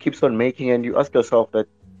team keeps on making, and you ask yourself that,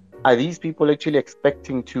 are these people actually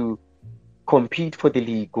expecting to compete for the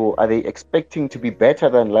league, or are they expecting to be better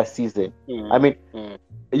than last season? I mean,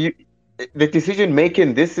 the decision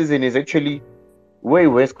making this season is actually way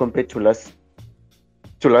worse compared to last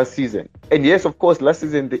season. And yes, of course, last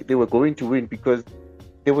season they were going to win because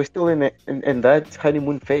they were still in that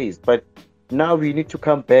honeymoon phase. But now we need to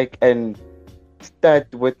come back and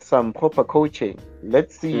start with some proper coaching.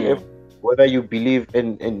 Let's see whether you believe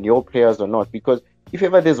in your players or not, because if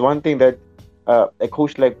ever there's one thing that a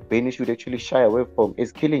coach like Benny should actually shy away from,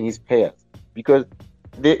 is killing his players, because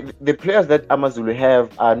the players that Amazulu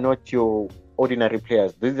have are not your ordinary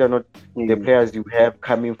players. These are not the players you have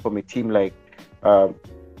coming from a team like, and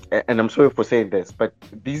I'm sorry for saying this, but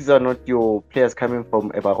these are not your players coming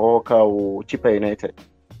from a Baroka or Chippa United.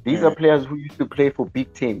 These are players who used to play for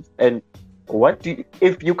big teams. And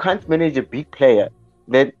if you can't manage a big player,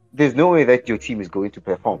 then there's no way that your team is going to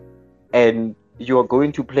perform. And you're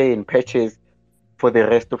going to play in patches for the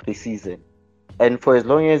rest of the season. And for as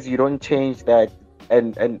long as you don't change that,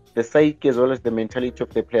 and the psyche as well as the mentality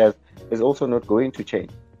of the players is also not going to change.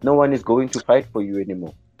 No one is going to fight for you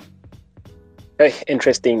anymore.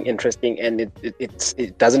 Interesting, and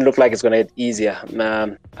it doesn't look like it's going to get easier.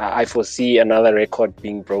 I foresee another record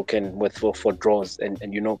being broken for draws, and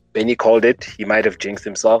Benny called it. He might have jinxed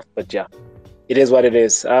himself, but yeah, it is what it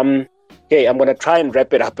is. Okay, I'm going to try and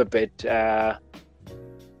wrap it up a bit.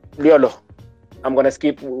 Liolo, I'm going to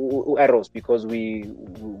skip Arrows because we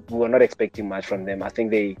were not expecting much from them. I think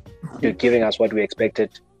they're giving us what we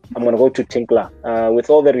expected. I'm going to go to Tinkler. With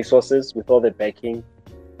all the resources, with all the backing,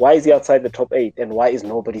 why is he outside the top 8, and why is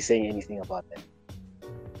nobody saying anything about that?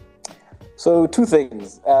 So two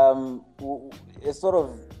things. It's sort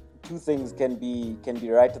of two things can be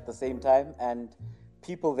right at the same time, and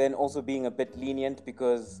people then also being a bit lenient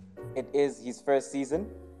because it is his first season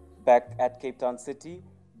back at Cape Town City.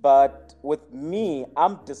 But with me,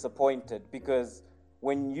 I'm disappointed because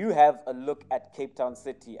when you have a look at Cape Town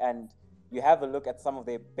City and you have a look at some of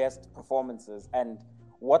their best performances and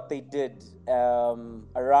what they did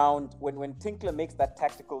around when Tinkler makes that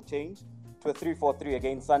tactical change to a 3-4-3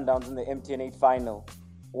 against Sundowns in the MTN 8 final,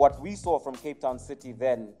 what we saw from Cape Town City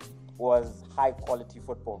then was high quality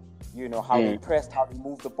football. How they pressed, how they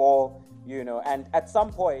moved the ball, and at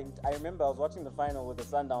some point, I remember I was watching the final with a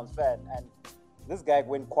Sundowns fan, and this guy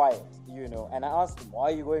went quiet, and I asked him, why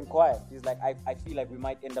are you going quiet? He's like, I feel like we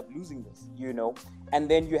might end up losing this, and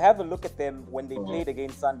then you have a look at them when they played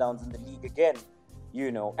against Sundowns in the league again,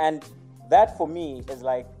 and that for me is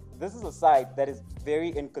like, this is a side that is very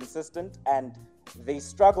inconsistent, and they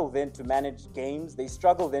struggle then to manage games. They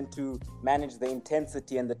struggle then to manage the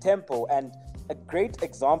intensity and the tempo. And a great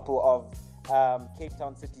example of Cape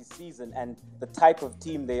Town City's season and the type of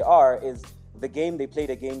team they are is the game they played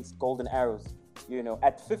against Golden Arrows.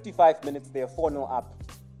 At 55 minutes, they're 4-0 up.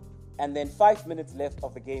 And then 5 minutes left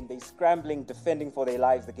of the game, they're scrambling, defending for their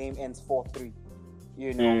lives. The game ends 4-3.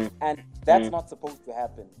 And that's not supposed to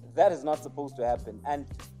happen. That is not supposed to happen. And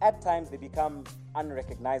at times they become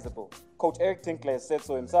unrecognizable. Coach Eric Tinkler has said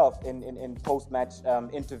so himself in post-match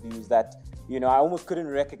interviews that, I almost couldn't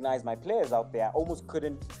recognize my players out there. I almost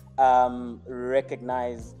couldn't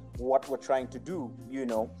recognize what we're trying to do,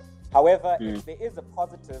 However, if there is a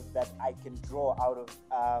positive that I can draw out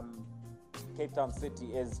of Cape Town City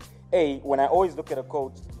is, when I always look at a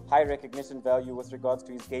coach, high recognition value with regards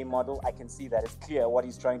to his game model, I can see that it's clear what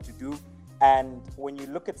he's trying to do. And when you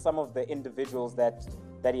look at some of the individuals that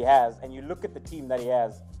he has, and you look at the team that he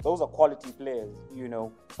has, those are quality players.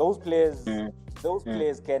 Those players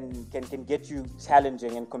can get you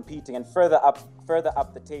challenging and competing and further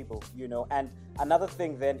up the table. And another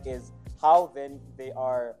thing then is how then they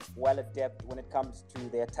are well adept when it comes to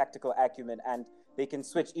their tactical acumen, and they can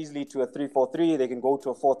switch easily to a 3-4-3. They can go to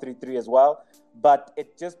a 4-3-3 as well. But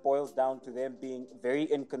it just boils down to them being very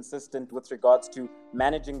inconsistent with regards to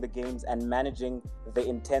managing the games and managing the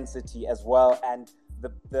intensity as well. And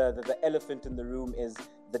the elephant in the room is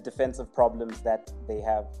the defensive problems that they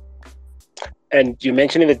have. And you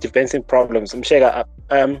mentioning the defensive problems, Mshega,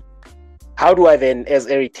 how do I then, as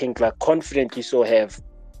Eric Tinkler, confidently so have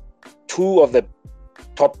two of the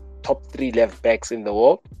top 3 left backs in the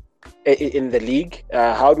world, in the league?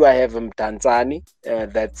 How do I have Danzani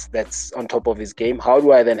that's on top of his game? How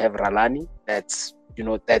do I then have Ralani that's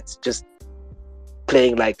just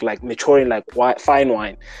playing like maturing like fine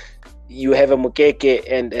wine? You have a Mukeke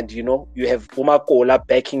and you have Umakola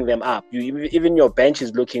backing them up. Even your bench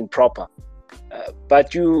is looking proper,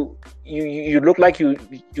 but you look like you're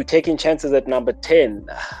taking chances at number 10.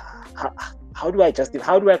 How do I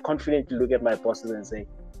confidently look at my bosses and say,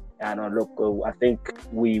 I think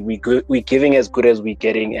we're giving as good as we're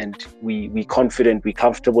getting, and we confident, we're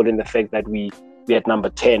comfortable in the fact that we're at number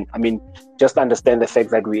 10. I mean, just understand the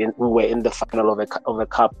fact that we were in the final of a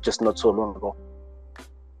cup just not so long ago.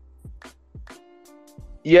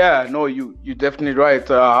 Yeah, no, you're definitely right.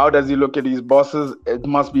 How does he look at his bosses? It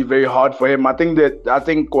must be very hard for him. I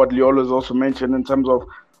think what Liolo has also mentioned in terms of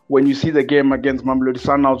when you see the game against Mamelodi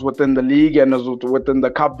Sundowns within the league and within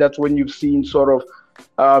the cup, that's when you've seen sort of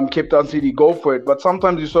Cape Town City go for it. But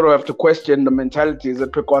sometimes you sort of have to question the mentality. Is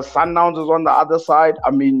it because Sundowns is on the other side?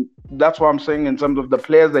 I mean, that's what I'm saying in terms of the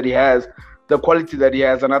players that he has, the quality that he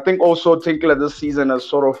has. And I think also Tinkler this season has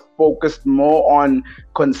sort of focused more on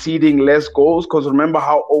conceding less goals, because remember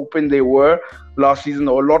how open they were last season.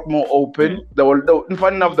 They were a lot more open.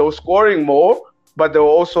 Funny enough, they were scoring more, but they were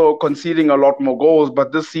also conceding a lot more goals.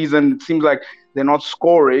 But this season, it seems like they're not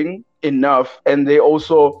scoring enough, and they're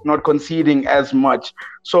also not conceding as much.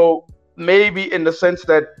 So maybe in the sense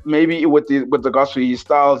that maybe with regards to his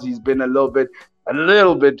styles, he's been a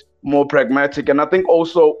little bit more pragmatic. And I think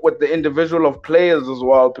also with the individual of players as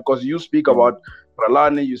well, because you speak about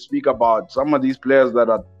Ralani, you speak about some of these players that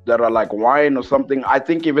are like wine or something. I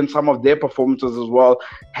think even some of their performances as well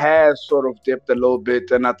has sort of dipped a little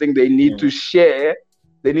bit, and I think they need to share.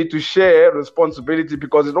 They need to share responsibility,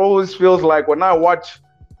 because it always feels like when I watch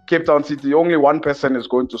Cape Town City, only one person is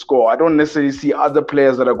going to score. I don't necessarily see other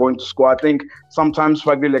players that are going to score. I think sometimes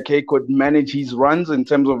Fagri Leke could manage his runs in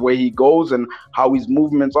terms of where he goes and how his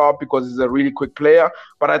movements are, because he's a really quick player.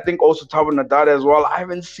 But I think also Thabo Nadada as well. I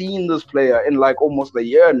haven't seen this player in like almost a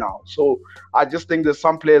year now. So I just think there's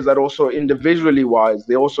some players that also individually wise,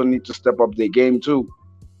 they also need to step up their game too.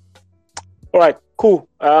 All right, cool.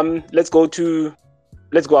 Let's go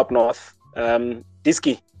up north.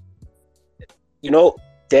 Diski,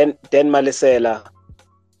 Dan Malisela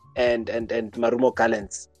and Marumo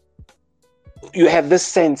Gallants. You have this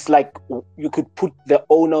sense like you could put the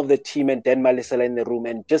owner of the team and Dan Malisela in the room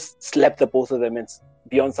and just slap the both of them and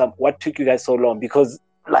be on some. What took you guys so long? Because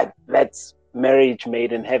like that's marriage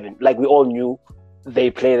made in heaven. Like we all knew they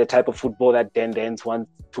play the type of football that Dan Dans wants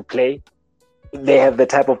to play. They have the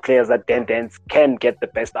type of players that Dan Dans can get the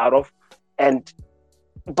best out of,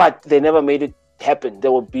 but they never made it happen. They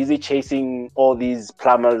were busy chasing all these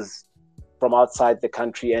plumbers from outside the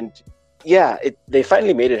country, and they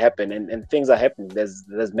finally made it happen, and things are happening.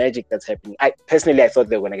 There's magic that's happening. I thought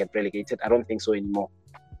they were going to get relegated. I don't think so anymore.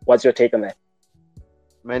 What's your take on that?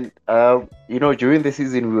 Man, during the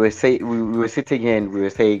season we were sitting here and we were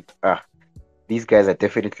saying, these guys are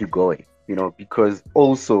definitely going, because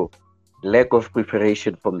also lack of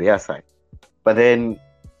preparation from their side. But then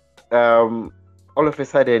all of a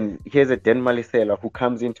sudden, here's a Dan Malisela who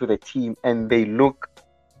comes into the team and they look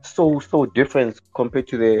so different compared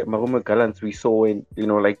to the Marumo Gallants we saw in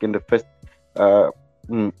in the first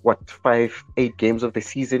 5-8 games of the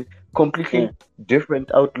season. Completely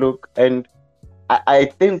different outlook. And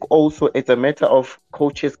I think also it's a matter of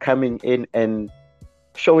coaches coming in and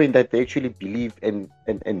showing that they actually believe in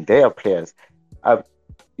their players. For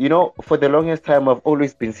the longest time I've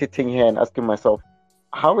always been sitting here and asking myself,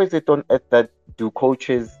 how is it on earth that do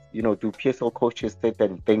PSL coaches sit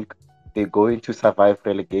and think they're going to survive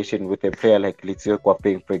relegation with a player like Letsio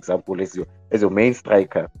Kwapeng, for example, as your main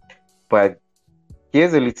striker? But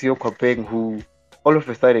here's a Letsio Kwapeng who all of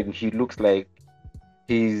a sudden he looks like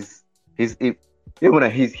he's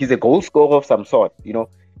a goal scorer of some sort.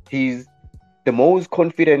 He's the most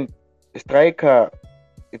confident striker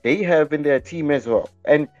they have in their team as well.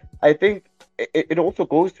 And I think it also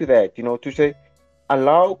goes to that, to say,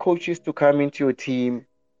 allow coaches to come into your team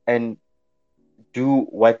and do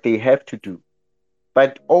what they have to do.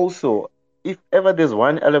 But also, if ever there's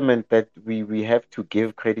one element that we have to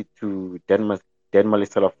give credit to Dan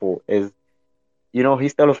Malisela for is,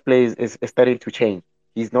 his style of play is starting to change.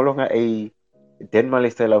 He's no longer a Dan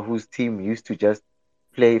Malisela whose team used to just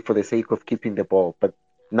play for the sake of keeping the ball. But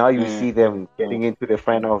now you see them getting into the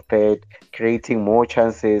final third, creating more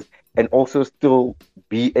chances, and also still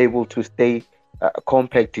be able to stay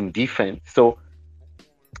compact in defense. So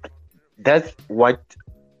that's what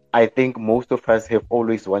I think most of us have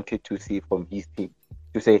always wanted to see from his team.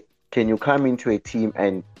 To say, can you come into a team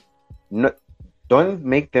and don't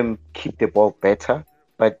make them keep the ball better,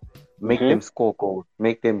 but make them score goals,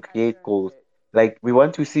 make them create goals. Like, we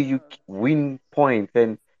want to see you win points.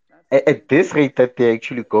 And at this rate that they're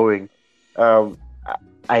actually going,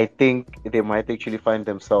 I think they might actually find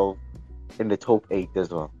themselves in the top 8 as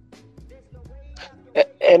well.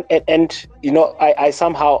 And I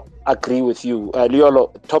somehow agree with you.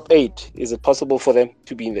 Leolo, top 8, is it possible for them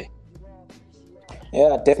to be in there?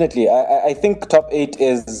 Yeah, definitely. I think top 8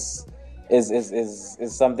 is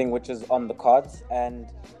something which is on the cards, and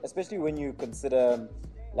especially when you consider,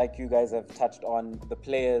 like you guys have touched on, the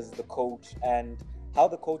players, the coach, and how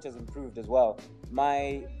the coach has improved as well.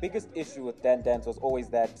 My biggest issue with Dan Dans was always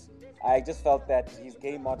that I just felt that his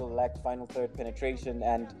game model lacked final third penetration,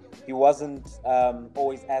 and he wasn't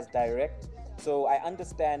always as direct. So I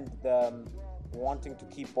understand the wanting to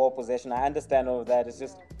keep ball possession. I understand all of that. It's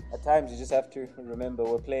just at times you just have to remember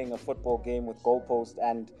we're playing a football game with goalposts,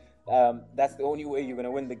 and that's the only way you're going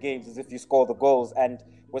to win the games is if you score the goals. And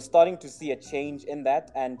we're starting to see a change in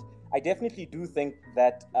that, and I definitely do think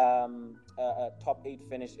that a top 8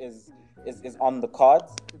 finish is on the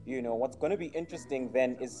cards. You know, what's going to be interesting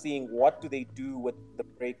then is seeing what do they do with the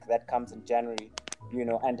break that comes in January, you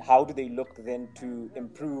know, and how do they look then to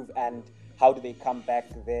improve, and how do they come back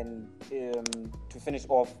then to finish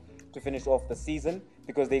off the season,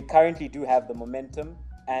 because they currently do have the momentum.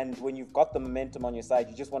 And when you've got the momentum on your side,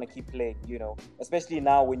 you just want to keep playing, you know, especially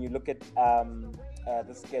now when you look at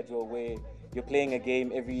the schedule where you're playing a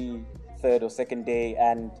game every third or second day.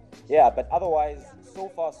 And yeah, but otherwise, so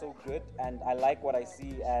far so good, and I like what I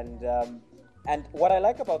see. And what I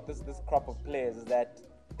like about this crop of players is that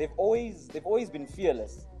they've always been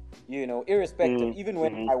fearless, you know, irrespective. Even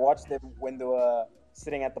when I watched them when they were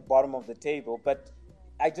sitting at the bottom of the table, but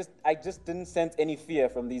I just didn't sense any fear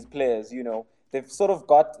from these players, you know. They've sort of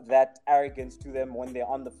got that arrogance to them when they're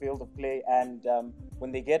on the field of play, and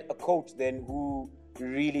when they get a coach then who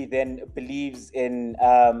really then believes in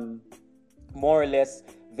more or less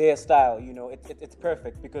their style, you know, it's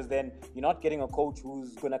perfect, because then you're not getting a coach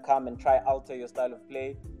who's going to come and try alter your style of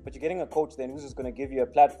play, but you're getting a coach then who's just going to give you a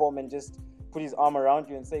platform and just put his arm around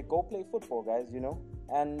you and say, go play football, guys, you know.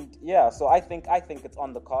 And yeah, so I think it's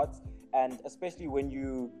on the cards. And especially when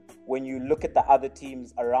you look at the other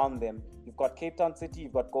teams around them, you've got Cape Town City,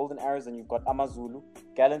 you've got Golden Arrows, and you've got AmaZulu.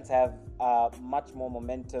 Gallants have much more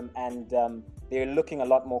momentum, and they're looking a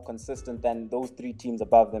lot more consistent than those 3 teams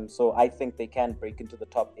above them. So I think they can break into the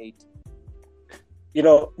top 8. You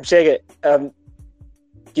know, Mshege,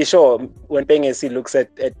 Kisho, when Pengesi looks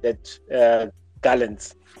at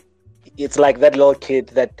Gallants, it's like that little kid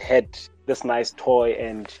that had this nice toy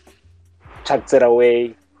and chucked it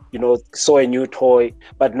away. You know, saw a new toy,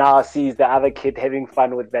 but now sees the other kid having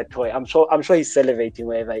fun with that toy. I'm sure he's salivating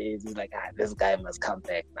wherever he is. He's like, this guy must come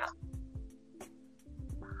back now.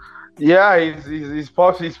 Yeah, he's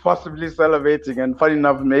possibly salivating, and funny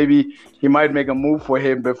enough, maybe he might make a move for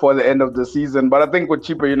him before the end of the season. But I think with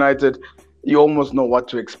Chippa United, you almost know what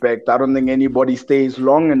to expect. I don't think anybody stays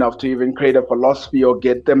long enough to even create a philosophy or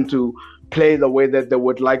get them to play the way that they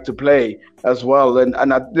would like to play as well, and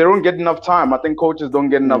they don't get enough time. I think coaches don't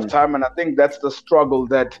get enough time, and I think that's the struggle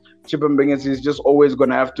that Chippa Mbengensi is just always going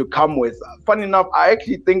to have to come with. Funny enough, I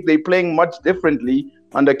actually think they're playing much differently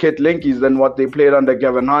under Kit Linkies than what they played under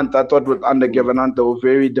Gavin Hunt. I thought under Gavin Hunt they were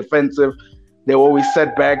very defensive. They were always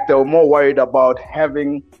set back. They were more worried about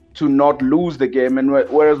having to not lose the game, and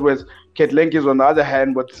whereas with Kit Linkies, on the other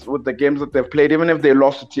hand, with the games that they've played, even if they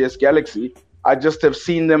lost to TS Galaxy, I just have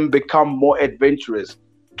seen them become more adventurous,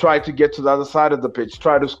 try to get to the other side of the pitch,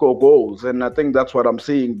 try to score goals. And I think that's what I'm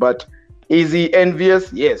seeing. But is he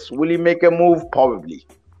envious? Yes. Will he make a move? Probably.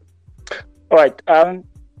 All right.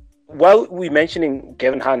 While we're mentioning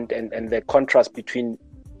Gavin Hunt and the contrast between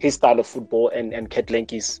his style of football and Kit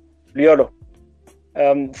Linkies, Liolo,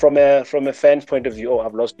 from a fan's point of view,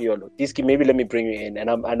 I've lost Liolo. Diski, maybe let me bring you in. And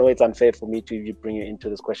I know it's unfair for me to bring you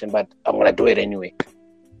into this question, but I'm going to do it anyway.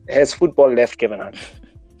 Has football left Gavin Hunt?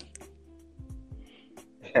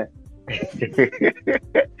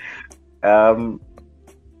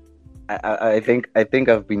 I think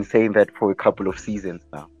I've been saying that for a couple of seasons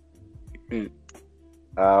now.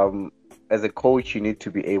 As a coach, you need to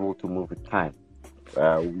be able to move with time.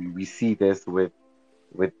 We see this with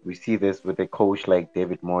a coach like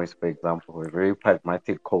David Moyes, for example, a very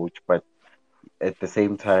pragmatic coach, but at the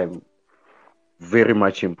same time, very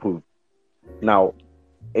much improved. Now,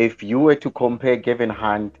 if you were to compare Gavin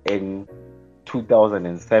Hunt in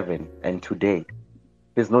 2007 and today,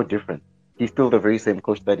 there's no difference. He's still the very same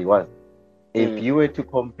coach that he was. If you were to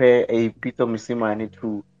compare a Peter Mosimane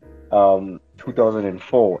to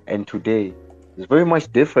 2004 and today, it's very much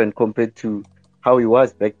different compared to how he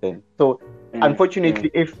was back then. So,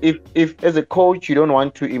 unfortunately, if as a coach you don't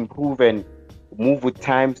want to improve and move with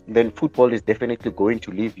times, then football is definitely going to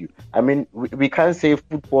leave you. I mean, we can't say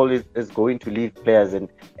football is going to leave players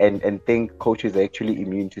and think coaches are actually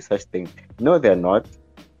immune to such things. No, they're not.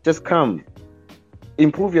 Just come,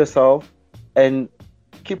 improve yourself, and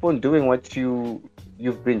keep on doing what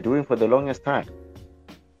you've been doing for the longest time.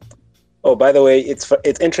 Oh, by the way, it's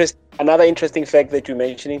interesting. Another interesting fact that you're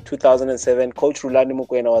mentioning, 2007, Coach Rulani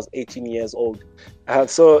Mokoena was 18 years old.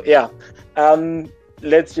 So yeah.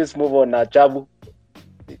 Let's just move on now. Jabu,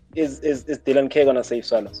 is Dylan Kerr gonna save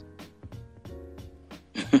Swallows?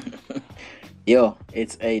 Yo,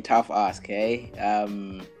 it's a tough ask, eh?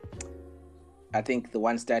 I think the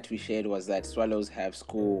one stat we shared was that Swallows had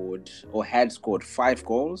scored 5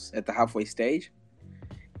 goals at the halfway stage,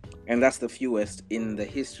 and that's the fewest in the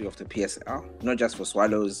history of the PSL, not just for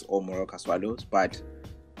Swallows or Moroka Swallows, but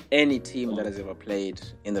any team that has ever played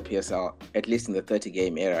in the PSL, at least in the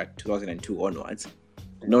 30-game era, 2002 onwards.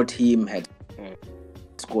 No team had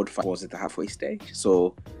scored 5 goals at the halfway stage.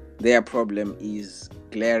 So their problem is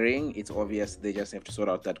glaring. It's obvious. They just have to sort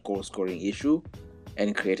out that goal-scoring issue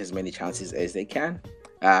and create as many chances as they can.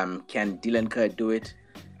 Can Dylan Kerr do it?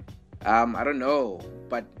 I don't know.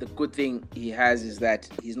 But the good thing he has is that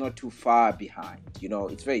he's not too far behind. You know,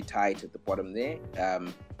 it's very tight at the bottom there.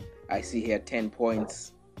 I see here 10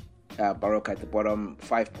 points. Baroka at the bottom,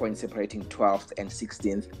 5 points separating 12th and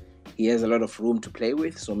 16th. He has a lot of room to play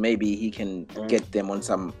with, so maybe he can get them on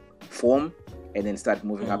some form and then start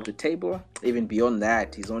moving up the table. Even beyond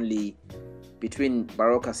that, he's only between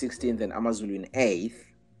Baroka 16th and Amazulu in 8th,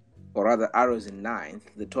 or rather Arrows in 9th.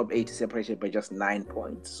 The top 8 is separated by just 9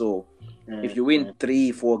 points. So if you win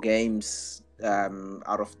 3-4 games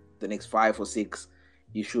out of the next 5 or 6,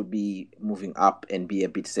 you should be moving up and be a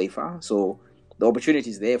bit safer. So the opportunity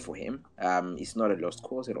is there for him. It's not a lost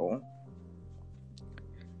cause at all.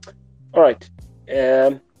 All right.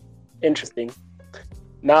 Interesting.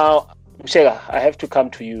 Now, Mshega, I have to come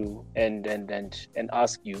to you and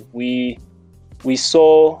ask you. We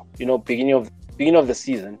saw, beginning of the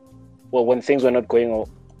season, well, when things were not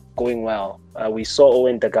going well, we saw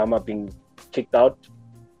Owen Da Gama being kicked out,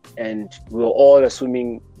 and we were all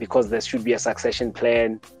assuming because there should be a succession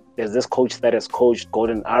plan. There's this coach that has coached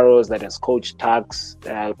Golden Arrows, that has coached Tugs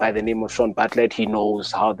by the name of Sean Bartlett. He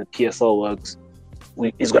knows how the PSL works.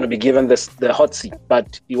 He's going to be given the hot seat,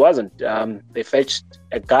 but he wasn't. They fetched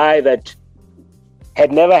a guy that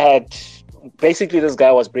had never had. Basically, this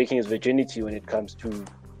guy was breaking his virginity when it comes to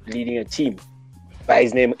leading a team. By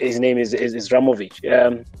his name is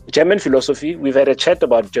Ramovic. German philosophy. We've had a chat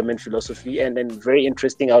about German philosophy, and very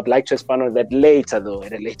interesting. I would like to expand on that later, though,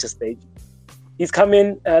 at a later stage. He's come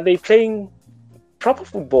in. They're playing proper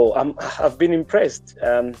football. I've been impressed.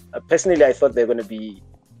 Personally, I thought they're going to be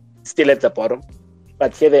still at the bottom,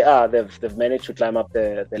 but here they are. They've managed to climb up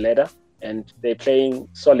the ladder, and they're playing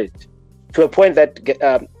solid to a point that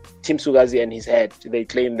Tim Sugazi and his head. They're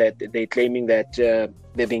claiming that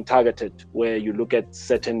they're being targeted. Where you look at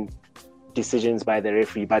certain decisions by the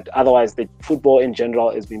referee, but otherwise, the football in general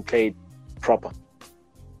is being played proper.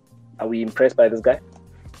 Are we impressed by this guy?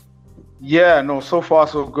 Yeah, no, so far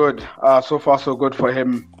so good. So far so good for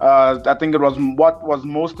him. I think what was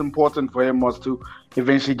most important for him was to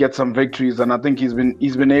eventually get some victories, and I think he's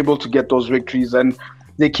been able to get those victories, and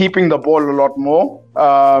they're keeping the ball a lot more.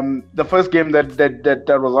 The first game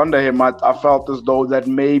that was under him, I felt as though that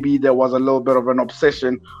maybe there was a little bit of an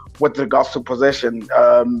obsession with regards to possession,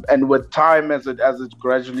 and with time as it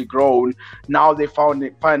gradually grown, now they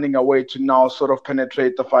finding a way to now sort of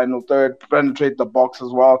penetrate the final third, penetrate the box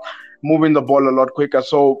as well, moving the ball a lot quicker.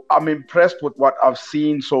 So I'm impressed with what I've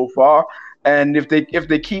seen so far, and if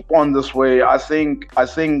they keep on this way, I think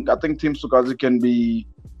Team Sugazi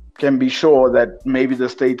can be sure that maybe the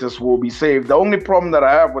status will be saved. The only problem that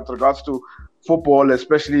I have with regards to football,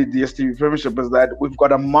 especially the DStv Premiership, is that we've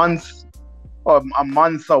got a month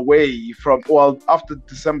away from, well, after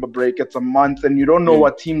December break, it's a month, and you don't know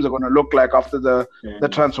what teams are going to look like after the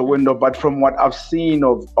transfer window. But from what I've seen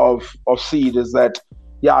of Seed is that,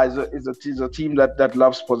 yeah, is a team that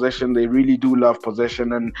loves possession. They really do love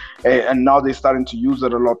possession, and now they're starting to use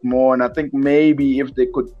it a lot more. And I think maybe if they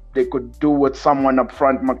could do with someone up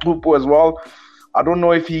front, Maklupu as well. I don't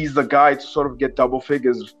know if he's the guy to sort of get double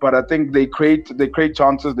figures, but I think they create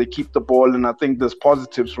chances, they keep the ball, and I think there's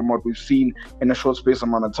positives from what we've seen in a short space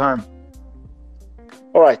amount of time.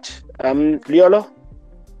 All right, Liolo,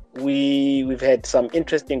 we've had some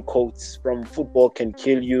interesting quotes from Football Can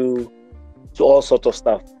Kill You to all sorts of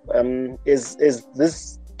stuff. Is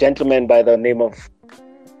this gentleman by the name of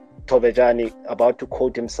Tovejani about to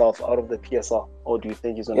quote himself out of the PSL, or do you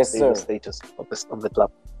think he's going to save the status of the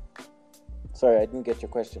club? Sorry, I didn't get your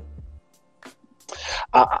question.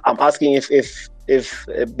 I'm asking if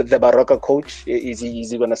the Baroka coach is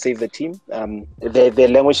he going to save the team? They're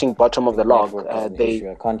languishing bottom of the log.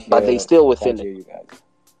 But they're still within it.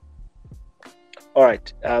 All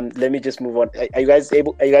right. Let me just move on. Are you guys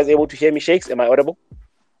able to hear me, Shakes? Am I audible?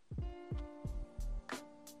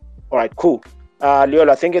 All right. Cool.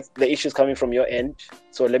 Liolo, I think the issue is coming from your end.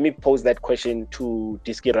 So let me pose that question to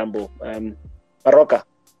Diski Rambo. Baroka,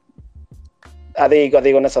 are they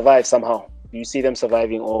going to survive somehow? Do you see them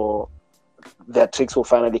surviving, or their tricks will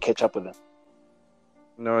finally catch up with them?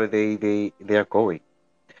 No, they are going.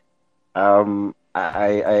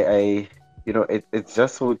 It's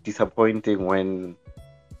just so disappointing when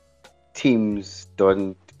teams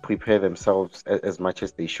don't prepare themselves as much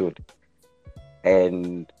as they should.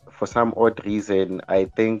 And for some odd reason, I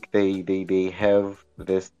think they have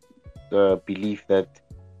this belief that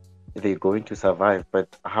they're going to survive.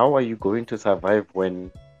 But how are you going to survive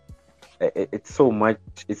when it's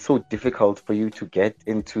so difficult for you to get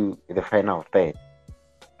into the final third?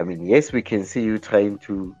 I mean, yes, we can see you trying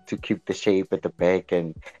to keep the shape at the back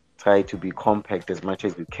and try to be compact as much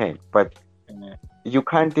as you can, but you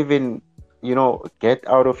can't even, get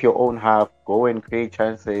out of your own half, go and create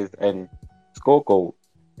chances and score goal.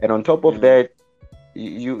 And on top of that,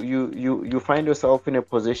 you find yourself in a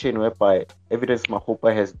position whereby Evidence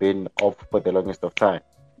Mahopa has been off for the longest of time,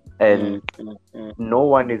 and no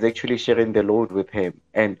one is actually sharing the load with him.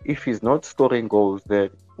 And if he's not scoring goals, then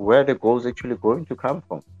where are the goals actually going to come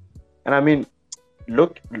from? And I mean,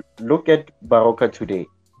 look at Baroka today.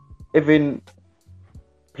 Even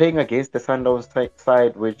playing against the Sundowns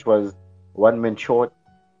side, which was one man short,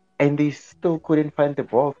 and they still couldn't find the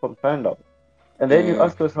ball from Sundowns. And then you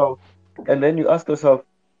ask yourself,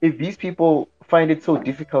 if these people find it so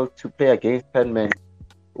difficult to play against 10 men,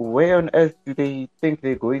 where on earth do they think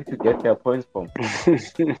they're going to get their points from?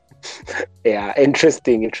 Yeah,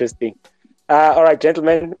 interesting. All right,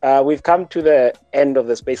 gentlemen, we've come to the end of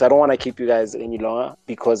the space. I don't want to keep you guys any longer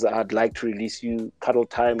because I'd like to release you. Cuddle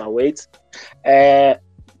time awaits.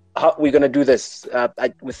 How we're going to do this,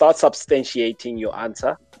 without substantiating your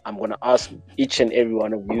answer, I'm going to ask each and every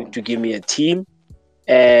one of you to give me a team,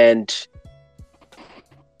 and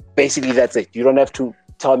basically that's it. You don't have to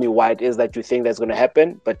tell me why it is that you think that's going to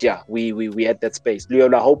happen, but yeah, we at that space.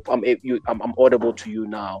 Leon, I hope I'm audible to you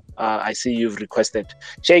now. I see you've requested.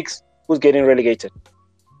 Shakes, who's getting relegated?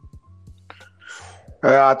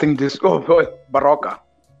 I think this. Baroka.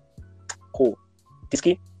 Cool.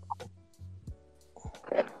 Tiski?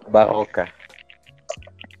 Baroka.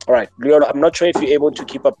 All right, Leon, I'm not sure if you're able to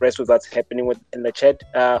keep abreast with what's happening in the chat.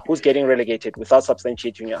 Who's getting relegated without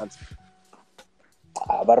substantiating your answer?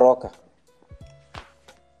 Baroka.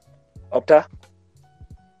 Opta?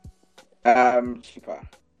 Cheaper.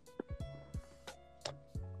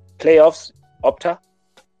 Playoffs, Opta?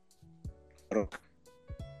 Baroka.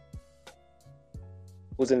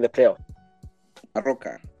 Who's in the playoff?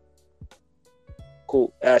 Baroka.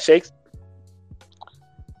 Cool. Shakes?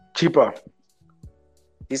 Cheaper.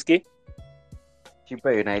 Tiski?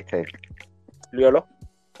 Chippa United. Liolo?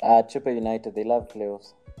 Chippa United. They love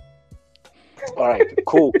playoffs. All right,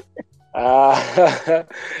 cool.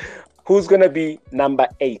 Who's going to be number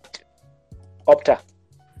 8? Opta?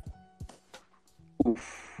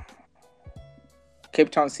 Cape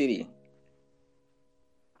Town City.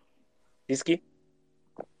 Tiski?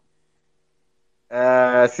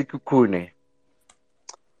 Sikukune.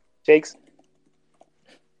 Shakes?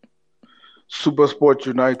 Supersport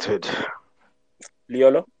United.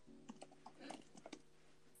 Liolo?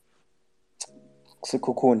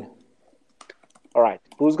 Sekhukhune. All right,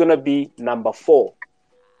 who's going to be number 4?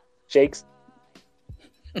 Shakes?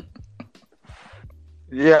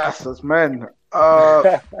 Yes, man.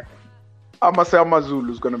 I'm going to say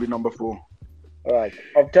Amazulu is going to be number 4. All right,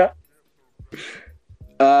 Opta?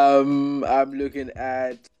 I'm looking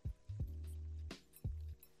at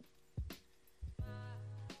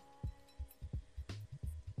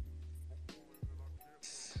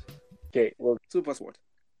Okay, Supersport.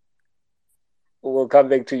 we'll come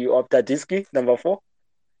back to you, Opta. Tiski, number 4?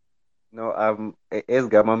 No, as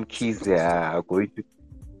Gamam Keys are going to.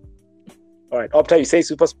 All right, Opta, you say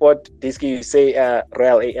Supersport. Tiski, you say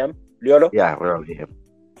Royal AM. Liolo? Yeah, Royal AM.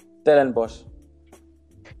 Stellenbosch.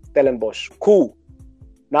 Cool.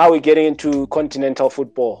 Now we're getting into continental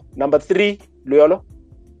football. Number 3, Liolo?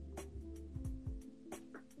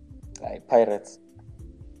 Pirates.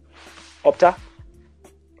 Opta?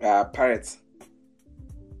 Pirates.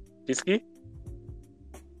 Tiski?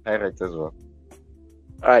 Pirates as well.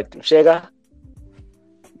 All right, Shega?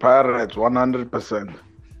 Pirates, 100%.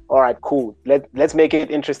 All right, cool. Let's make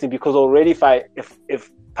it interesting because already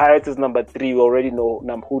if Pirates is number 3, we already know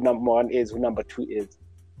who number 1 is, who number 2 is.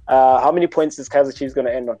 How many points is Kaizer Chiefs going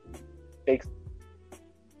to end on? Thanks.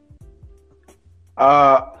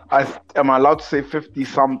 Am I allowed to say 50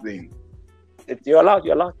 something? You're allowed.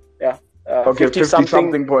 Yeah. Okay, 50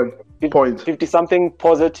 something points. 50 something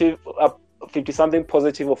positive, 50 something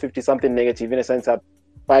positive or 50 something negative in a sense of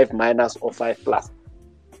 5 minus or 5 plus.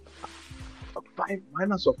 5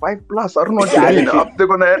 minus or 5 plus? I don't know what you mean. They're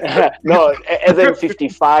gonna No, as in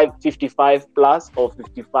 55 plus or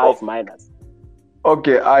 55 minus.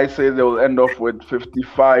 Okay, I say they will end off with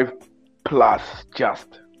 55 plus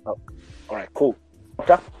just. Oh. All right, cool.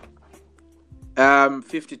 Okay.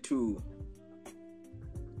 52.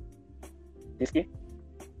 Tiski?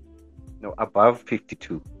 No, above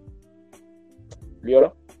 52.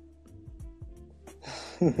 Leolo?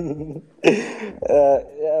 Yeah,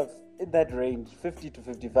 in that range, 50 to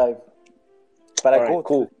 55. But All I right, go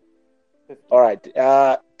cool. 50. All right.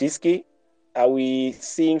 Diski, are we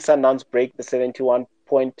seeing Sundowns break the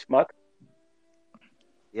 71-point mark?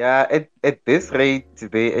 Yeah, at this rate,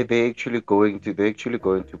 they actually going to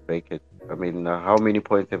break it. I mean, how many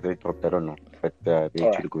points have they dropped? I don't know, but they're All actually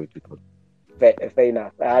right. going to drop. Fair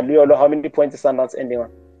enough. Leolo, how many points is Sundowns ending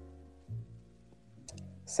on?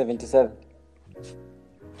 77.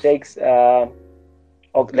 Shakes, let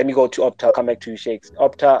me go to Opta. I'll come back to you, Shakes.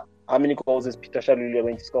 Opta, how many goals is Peter Shalulile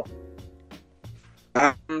going to score?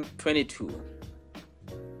 22.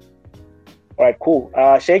 All right, cool.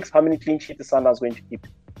 Shakes, how many clean sheets is Sundowns going to keep?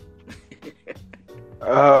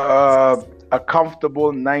 A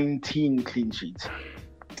comfortable 19 clean sheets.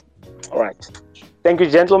 All right. Thank you,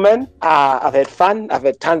 gentlemen. I've had fun. I've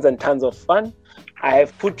had tons and tons of fun. I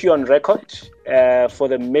have put you on record for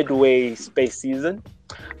the midway space season.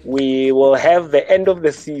 We will have the end of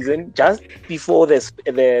the season just before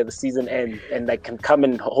the season ends, and I can come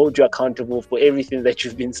and hold you accountable for everything that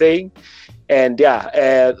you've been saying. And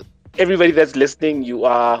yeah, everybody that's listening, you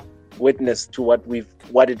are witness to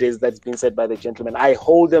what it is that's been said by the gentlemen. I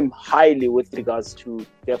hold them highly with regards to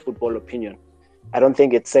their football opinion. I don't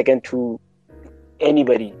think it's second to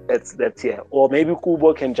anybody that's here. Or maybe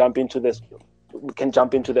Kubo can jump into this. We can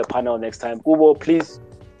jump into the panel next time. Kubo, please,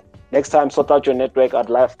 next time sort out your network. I'd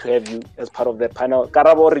love to have you as part of the panel.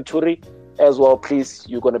 Karabo Rituri as well, please.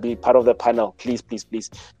 You're going to be part of the panel. Please, please, please.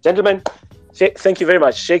 Gentlemen, thank you very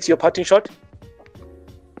much. Shakes, your parting shot.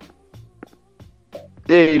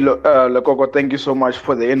 Hey, Lekoko, thank you so much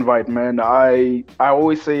for the invite, man. I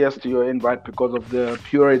always say yes to your invite because of the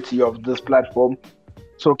purity of this platform.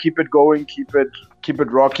 So keep it going, keep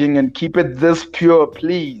it rocking, and keep it this pure,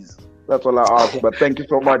 please. That's all I ask. But thank you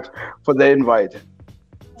so much for the invite.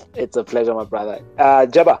 It's a pleasure, my brother.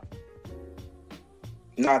 Jabba.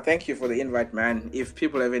 No, thank you for the invite, man. If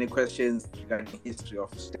people have any questions regarding history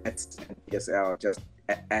of stats and PSL, just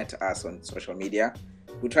add us on social media.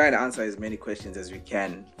 We try and answer as many questions as we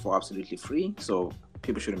can for absolutely free, so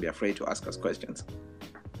people shouldn't be afraid to ask us questions.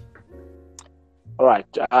 All right,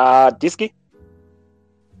 Diski.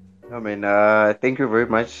 I mean, thank you very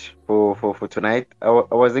much for tonight. I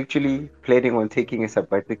was actually planning on taking a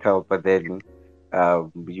sabbatical, but then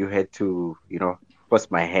you had to,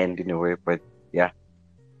 force my hand in a way. But yeah.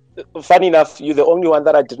 Funny enough, you're the only one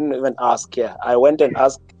that I didn't even ask here. I went and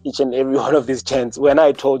asked each and every one of these chants. When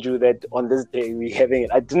I told you that on this day we're having it,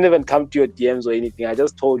 I didn't even come to your DMs or anything. I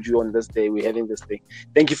just told you on this day we're having this thing.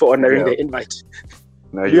 Thank you for honoring the invite.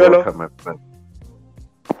 No, you're welcome, my friend.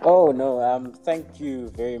 Oh no, thank you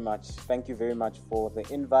very much. Thank you very much for the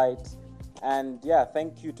invite. And yeah,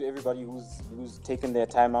 thank you to everybody who's taken their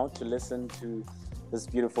time out to listen to this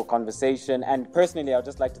beautiful conversation. And personally, I'd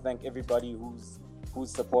just like to thank everybody who's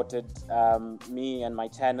supported me and my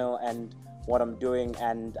channel and what I'm doing,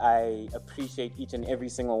 and I appreciate each and every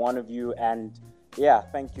single one of you. And yeah,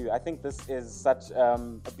 thank you. I think this is such a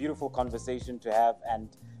beautiful conversation to have, and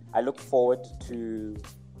I look forward to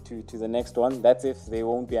the next one. That's if there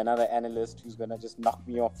won't be another analyst who's gonna just knock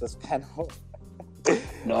me off this panel.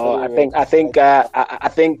 No, anyway, I think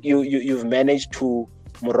you've managed to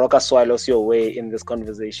Moroka swallows your way in this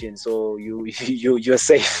conversation, so you're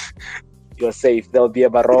safe. You're safe. There'll be a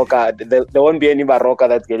Baroka. There won't be any Baroka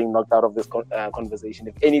that's getting knocked out of this conversation.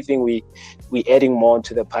 If anything, we're adding more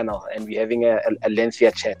to the panel and we're having a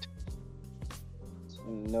lengthier chat.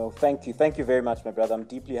 No, thank you very much, my brother. I'm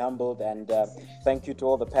deeply humbled, and thank you to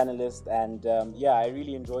all the panelists. And yeah, I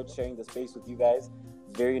really enjoyed sharing the space with you guys.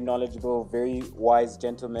 Very knowledgeable, very wise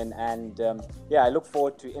gentlemen, and yeah, I look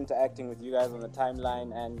forward to interacting with you guys on the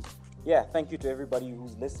timeline. And yeah, thank you to everybody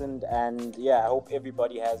who's listened. And yeah, I hope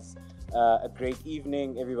everybody has a great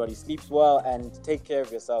evening. Everybody sleeps well, and take care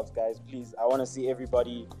of yourselves, guys. Please, I want to see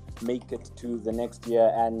everybody make it to the next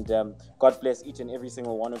year. And God bless each and every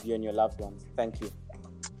single one of you and your loved ones. Thank you.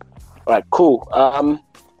 All right, cool.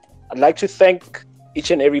 I'd like to thank each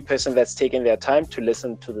and every person that's taken their time to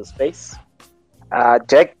listen to the space.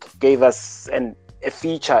 Jack gave us a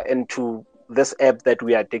feature into this app that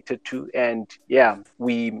we are addicted to, and yeah,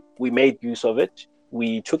 we made use of it.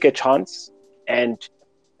 We took a chance, and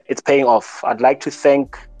it's paying off. I'd like to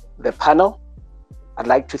thank the panel. I'd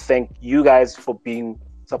like to thank you guys for being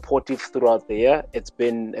supportive throughout the year. It's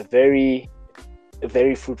been a very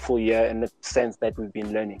fruitful year in the sense that we've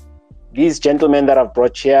been learning. These gentlemen that I've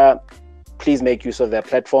brought here, please make use of their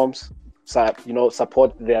platforms. So,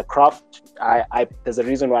 support their craft. There's a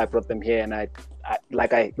reason why I brought them here, and I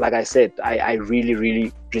like I said, I really,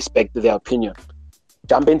 really respect their opinion.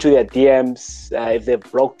 Jump into their DMs. If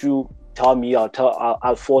they've blocked you, tell me.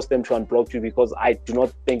 I'll force them to unblock you, because I do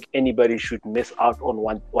not think anybody should miss out on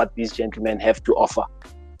what these gentlemen have to offer.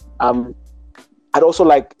 I'd also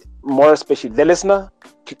like, more especially the listener,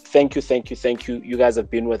 thank you. You guys have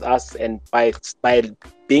been with us, and by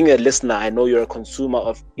being a listener, I know you're a consumer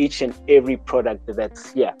of each and every product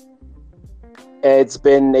that's here. It's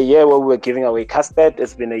been a year where we were giving away custard.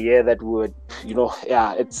 It's been a year that we would,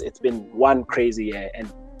 it's been one crazy year.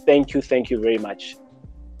 And thank you very much.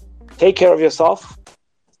 Take care of yourself.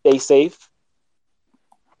 Stay safe.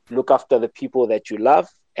 Look after the people that you love.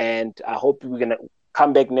 And I hope we're going to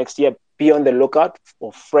come back next year. Be on the lookout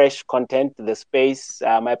for fresh content. The space.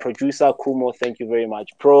 My producer, Kumo, thank you very much.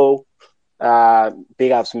 Pro,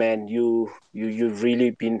 big ups, man. You've really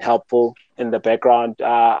been helpful in the background.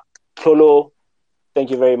 Tolo, thank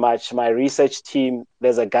you very much. My research team,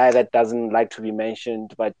 there's a guy that doesn't like to be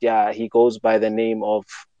mentioned, but yeah, he goes by the name of,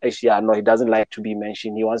 he doesn't like to be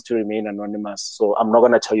mentioned. He wants to remain anonymous. So I'm not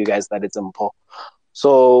going to tell you guys that it's Mpo.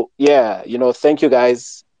 So yeah, thank you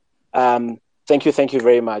guys. Thank you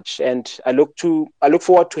very much. And I look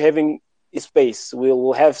forward to having a space.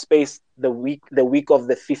 We'll have space the week of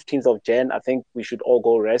the 15th of Jan. I think we should all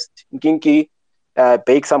go rest. Nkinki,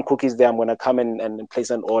 bake some cookies there. I'm going to come and place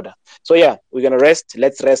an order. So yeah, we're going to rest.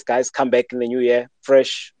 Let's rest, guys. Come back in the new year,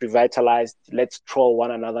 fresh, revitalized. Let's troll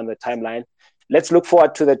one another on the timeline. Let's look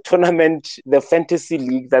forward to the tournament, the fantasy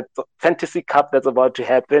league, that fantasy cup that's about to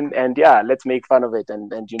happen. And yeah, let's make fun of it. And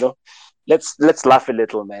let's laugh a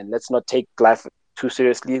little, man. Let's not take life too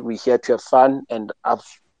seriously. We're here to have fun. And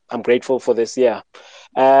I'm grateful for this year.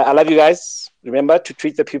 I love you guys. Remember to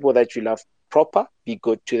treat the people that you love proper. Be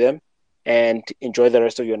good to them. And enjoy the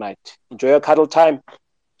rest of your night. Enjoy your cuddle time.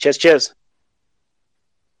 Cheers.